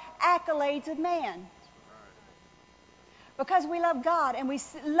love accolades of man. Because we love God and we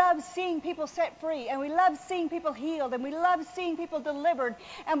love seeing people set free and we love seeing people healed and we love seeing people delivered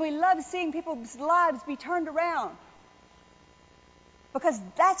and we love seeing people's lives be turned around. Because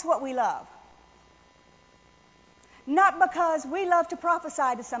that's what we love. Not because we love to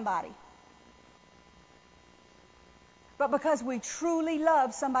prophesy to somebody. But because we truly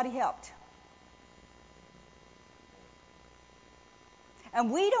love somebody helped. And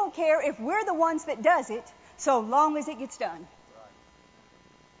we don't care if we're the ones that does it, so long as it gets done.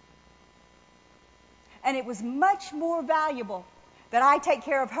 And it was much more valuable that I take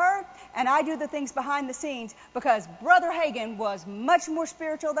care of her and I do the things behind the scenes because Brother Hagin was much more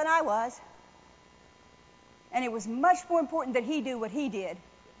spiritual than I was. And it was much more important that he do what he did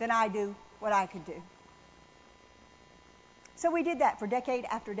than I do what I could do. So we did that for decade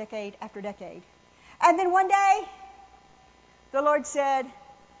after decade after decade. And then one day, the Lord said,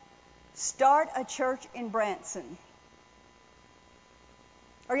 start a church in Branson.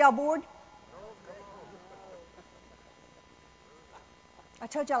 Are y'all bored? I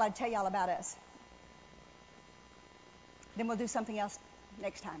told y'all I'd tell y'all about us. Then we'll do something else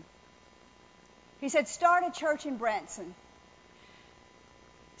next time. He said, start a church in Branson.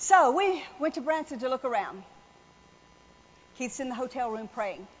 So we went to Branson to look around. Keith's in the hotel room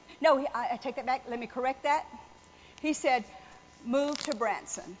praying. No, I take that back. Let me correct that. He said, move to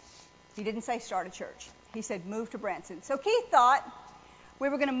Branson. He didn't say start a church. He said move to Branson. So Keith thought we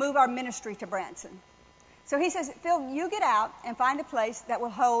were going to move our ministry to Branson. So he says, Phil, you get out and find a place that will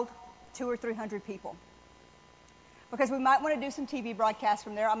hold 200 or 300 people. Because we might want to do some TV broadcasts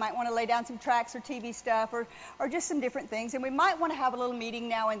from there. I might want to lay down some tracks or TV stuff or just some different things. And we might want to have a little meeting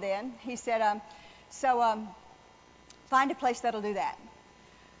now and then. He said, find a place that'll do that.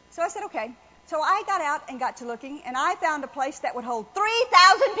 So I said, okay. So I got out and got to looking, and I found a place that would hold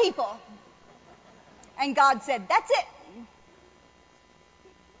 3,000 people. And God said, that's it.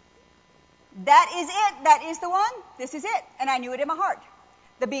 That is it. That is the one. This is it. And I knew it in my heart.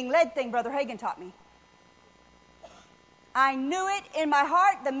 The being led thing Brother Hagin taught me. I knew it in my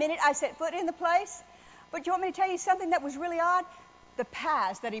heart the minute I set foot in the place. But you want me to tell you something that was really odd? The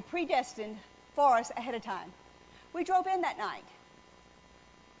paths that He predestined for us ahead of time. We drove in that night.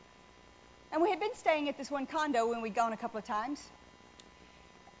 And we had been staying at this one condo when we'd gone a couple of times.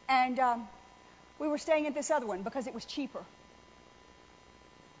 And we were staying at this other one because it was cheaper.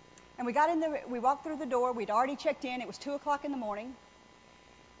 And we walked through the door. We'd already checked in. It was 2 o'clock in the morning.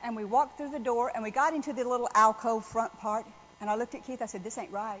 And we walked through the door, and we got into the little alcove front part. And I looked at Keith. I said, this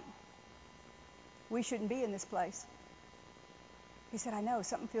ain't right. We shouldn't be in this place. He said, I know.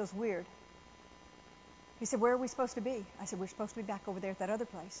 Something feels weird. He said, where are we supposed to be? I said, we're supposed to be back over there at that other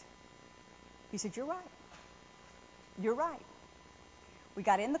place. He said, you're right. You're right. We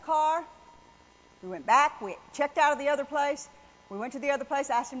got in the car. We went back. We checked out of the other place. We went to the other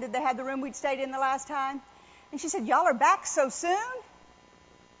place. Asked them, did they have the room we'd stayed in the last time? And she said, y'all are back so soon?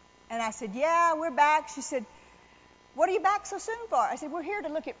 And I said, yeah, we're back. She said, what are you back so soon for? I said, we're here to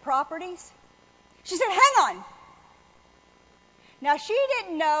look at properties. She said, hang on. Now, she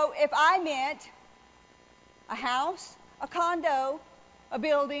didn't know if I meant a house, a condo, a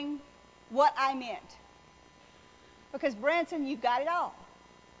building, what I meant. Because Branson, you've got it all.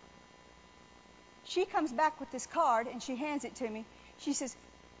 She comes back with this card and she hands it to me. She says,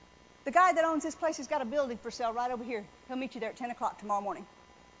 the guy that owns this place has got a building for sale right over here. He'll meet you there at 10 o'clock tomorrow morning.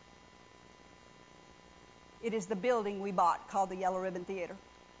 It is the building we bought called the Yellow Ribbon Theater.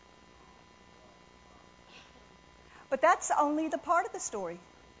 But that's only the part of the story.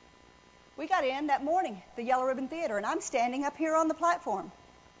 We got in that morning, the Yellow Ribbon Theater, and I'm standing up here on the platform.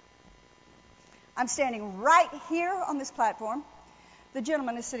 I'm standing right here on this platform. The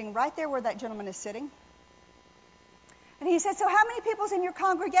gentleman is sitting right there where that gentleman is sitting. And he said, so how many people's in your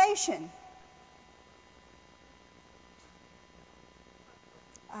congregation?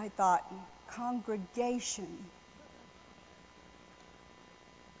 I thought, congregation.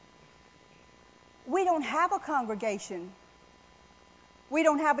 We don't have a congregation. We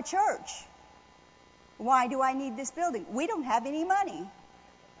don't have a church. Why do I need this building? We don't have any money.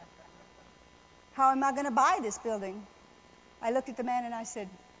 How am I going to buy this building? I looked at the man and I said,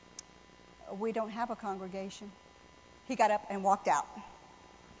 we don't have a congregation. He got up and walked out.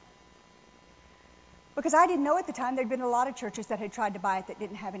 Because I didn't know at the time there'd been a lot of churches that had tried to buy it that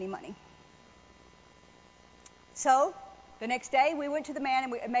didn't have any money. So, the next day we went to the man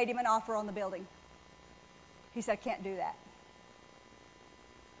and we made him an offer on the building. He said, I can't do that.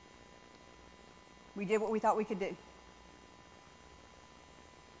 We did what we thought we could do.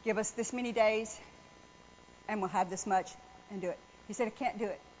 Give us this many days and we'll have this much and do it. He said, I can't do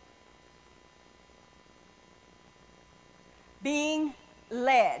it. Being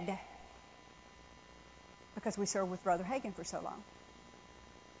led, because we served with Brother Hagin for so long.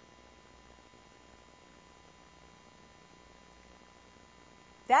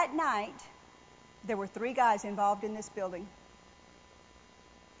 That night, there were 3 guys involved in this building.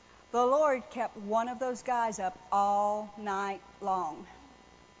 The Lord kept one of those guys up all night long.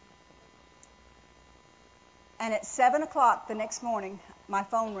 And at 7 o'clock the next morning, my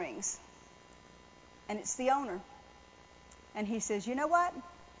phone rings. And it's the owner. And he says, you know what?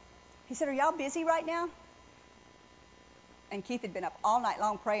 He said, are y'all busy right now? And Keith had been up all night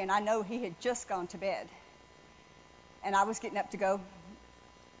long praying. I know he had just gone to bed. And I was getting up to go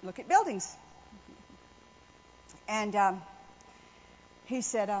look at buildings. And he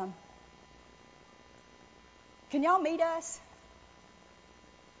said, can y'all meet us?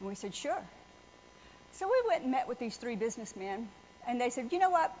 And we said, sure. So we went and met with these 3 businessmen. And they said, you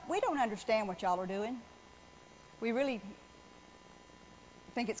know what? We don't understand what y'all are doing. We really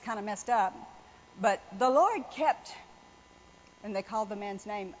think it's kind of messed up. But the Lord kept, and they called the man's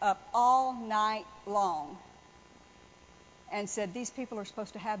name, up all night long and said, these people are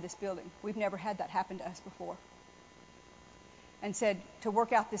supposed to have this building. We've never had that happen to us before. And said, to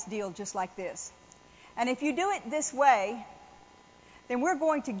work out this deal just like this. And if you do it this way, then we're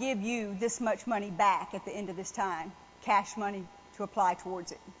going to give you this much money back at the end of this time, cash money to apply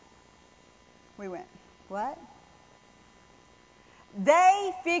towards it. We went, what?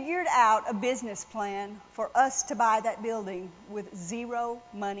 They figured out a business plan for us to buy that building with 0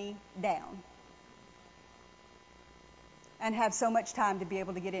 money down and have so much time to be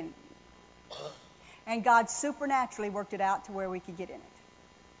able to get in it. And God supernaturally worked it out to where we could get in it.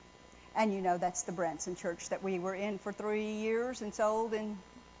 And you know that's the Branson Church that we were in for 3 years and sold,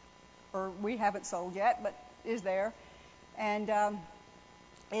 or we haven't sold yet, but is there, and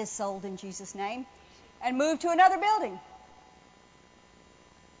is sold in Jesus' name, and moved to another building.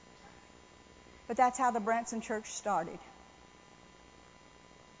 But that's how the Branson Church started.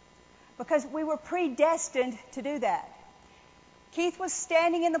 Because we were predestined to do that. Keith was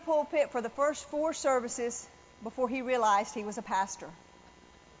standing in the pulpit for the first 4 services before he realized he was a pastor.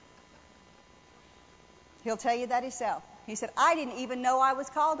 He'll tell you that himself. He said, I didn't even know I was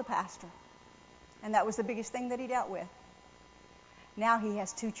called a pastor. And that was the biggest thing that he dealt with. Now he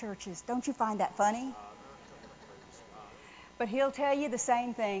has 2 churches. Don't you find that funny? But he'll tell you the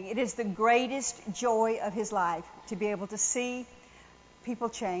same thing. It is the greatest joy of his life to be able to see people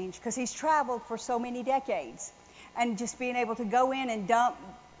change, because he's traveled for so many decades. And just being able to go in and dump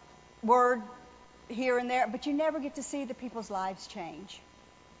word here and there, but you never get to see the people's lives change.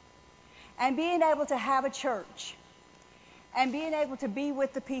 And being able to have a church and being able to be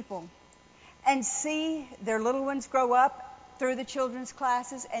with the people and see their little ones grow up through the children's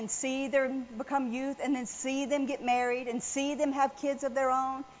classes and see them become youth and then see them get married and see them have kids of their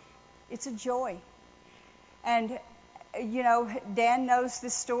own, it's a joy. And, you know, Dan knows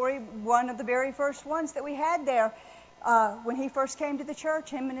this story. One of the very first ones that we had there, when he first came to the church,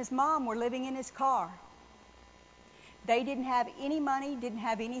 him and his mom were living in his car. They didn't have any money, didn't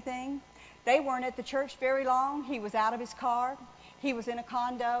have anything. They weren't at the church very long. He was out of his car. He was in a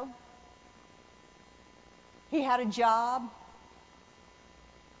condo. He had a job.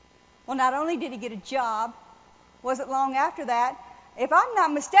 Well, not only did he get a job, wasn't long after that, if I'm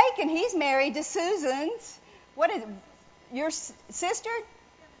not mistaken, he's married to Susan's, what is it, your sister?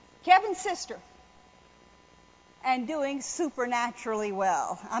 Kevin's sister. And doing supernaturally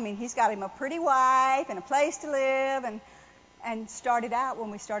well. I mean, he's got him a pretty wife and a place to live, and started out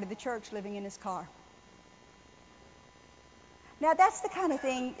when we started the church living in his car. Now, that's the kind of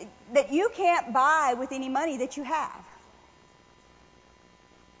thing that you can't buy with any money that you have.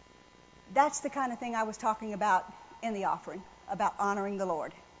 That's the kind of thing I was talking about in the offering, about honoring the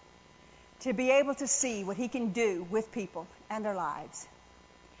Lord. To be able to see what he can do with people and their lives.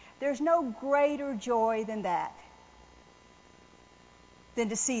 There's no greater joy than that. Than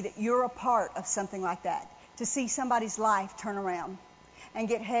to see that you're a part of something like that. To see somebody's life turn around and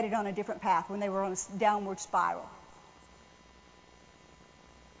get headed on a different path when they were on a downward spiral.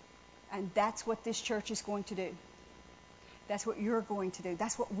 And that's what this church is going to do. That's what you're going to do.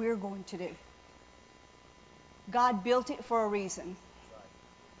 That's what we're going to do. God built it for a reason.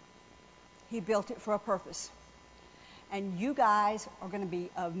 He built it for a purpose. And you guys are going to be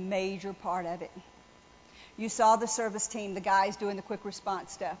a major part of it. You saw the service team, the guys doing the quick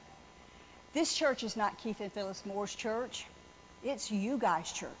response stuff. This church is not Keith and Phyllis Moore's church. It's you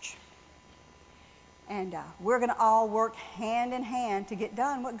guys' church. And we're going to all work hand in hand to get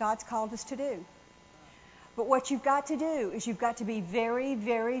done what God's called us to do. But what you've got to do is you've got to be very,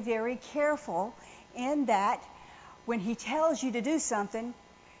 very, very careful in that when he tells you to do something,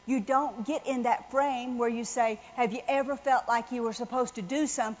 you don't get in that frame where you say, have you ever felt like you were supposed to do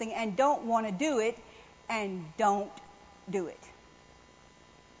something and don't want to do it, and don't do it.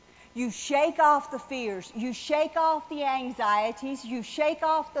 You shake off the fears. You shake off the anxieties. You shake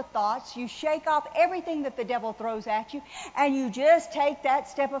off the thoughts. You shake off everything that the devil throws at you. And you just take that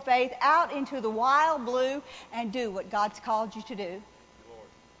step of faith out into the wild blue and do what God's called you to do. Lord.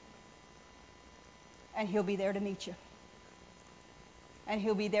 And he'll be there to meet you. And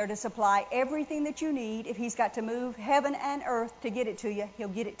he'll be there to supply everything that you need. If he's got to move heaven and earth to get it to you, he'll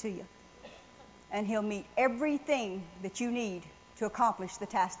get it to you. And he'll meet everything that you need to accomplish the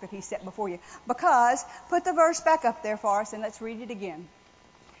task that he set before you. Because, put the verse back up there for us and let's read it again.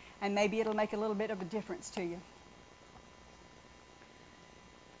 And maybe it'll make a little bit of a difference to you.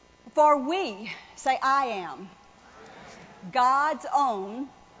 For we, say I am, God's own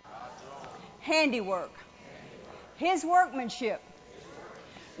handiwork, his workmanship,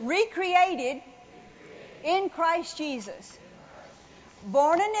 recreated in Christ Jesus,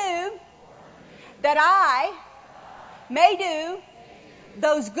 born anew, that I may do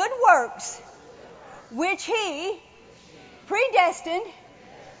those good works which he predestined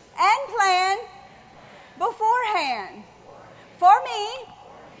and planned beforehand for me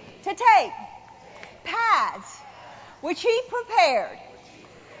to take paths which he prepared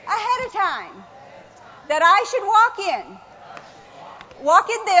ahead of time that I should walk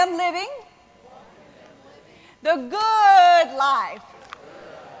in them living the good life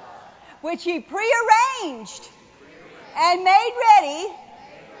which he prearranged and made ready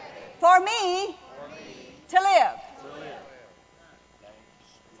for me to live.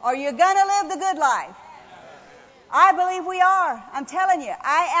 Are you going to live the good life? I believe we are. I'm telling you,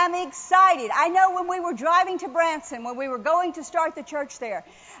 I am excited. I know when we were driving to Branson, when we were going to start the church there,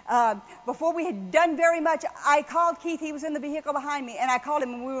 before we had done very much, I called Keith. He was in the vehicle behind me, and I called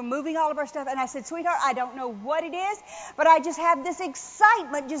him, and we were moving all of our stuff, and I said, sweetheart, I don't know what it is, but I just have this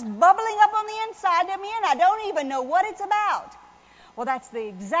excitement just bubbling up on the inside of me, and I don't even know what it's about. Well, that's the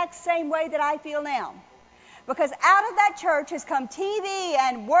exact same way that I feel now. Because out of that church has come TV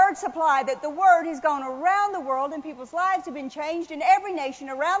and word supply, that the word has gone around the world and people's lives have been changed in every nation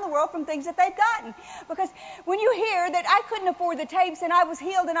around the world from things that they've gotten. Because when you hear that I couldn't afford the tapes and I was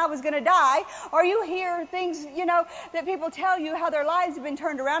healed and I was going to die, or you hear things, that people tell you how their lives have been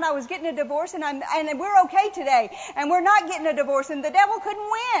turned around. I was getting a divorce and we're okay today, and we're not getting a divorce, and the devil couldn't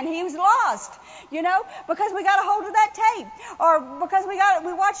win. He was lost, because we got a hold of that tape, or because we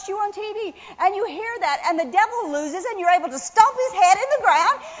watched you on TV, and you hear that, and the devil loses and you're able to stomp his head in the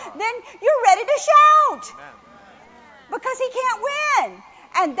ground, then you're ready to shout. Because he can't win.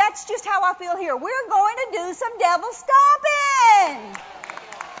 And that's just how I feel here. We're going to do some devil stomping.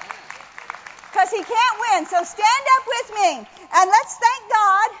 Because he can't win. So stand up with me and let's thank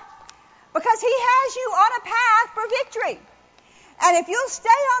God, because he has you on a path for victory. And if you'll stay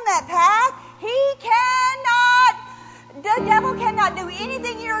on that path, the devil cannot do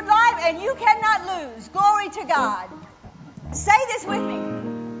anything in your life, and you cannot lose. Glory to God. Say this with me.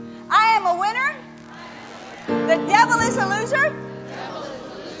 I am a winner. The devil is a loser.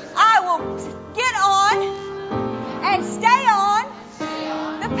 I will get on and stay on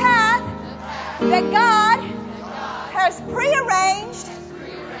the path that God has prearranged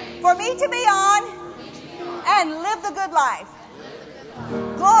for me to be on and live the good life.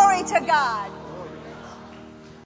 Glory to God.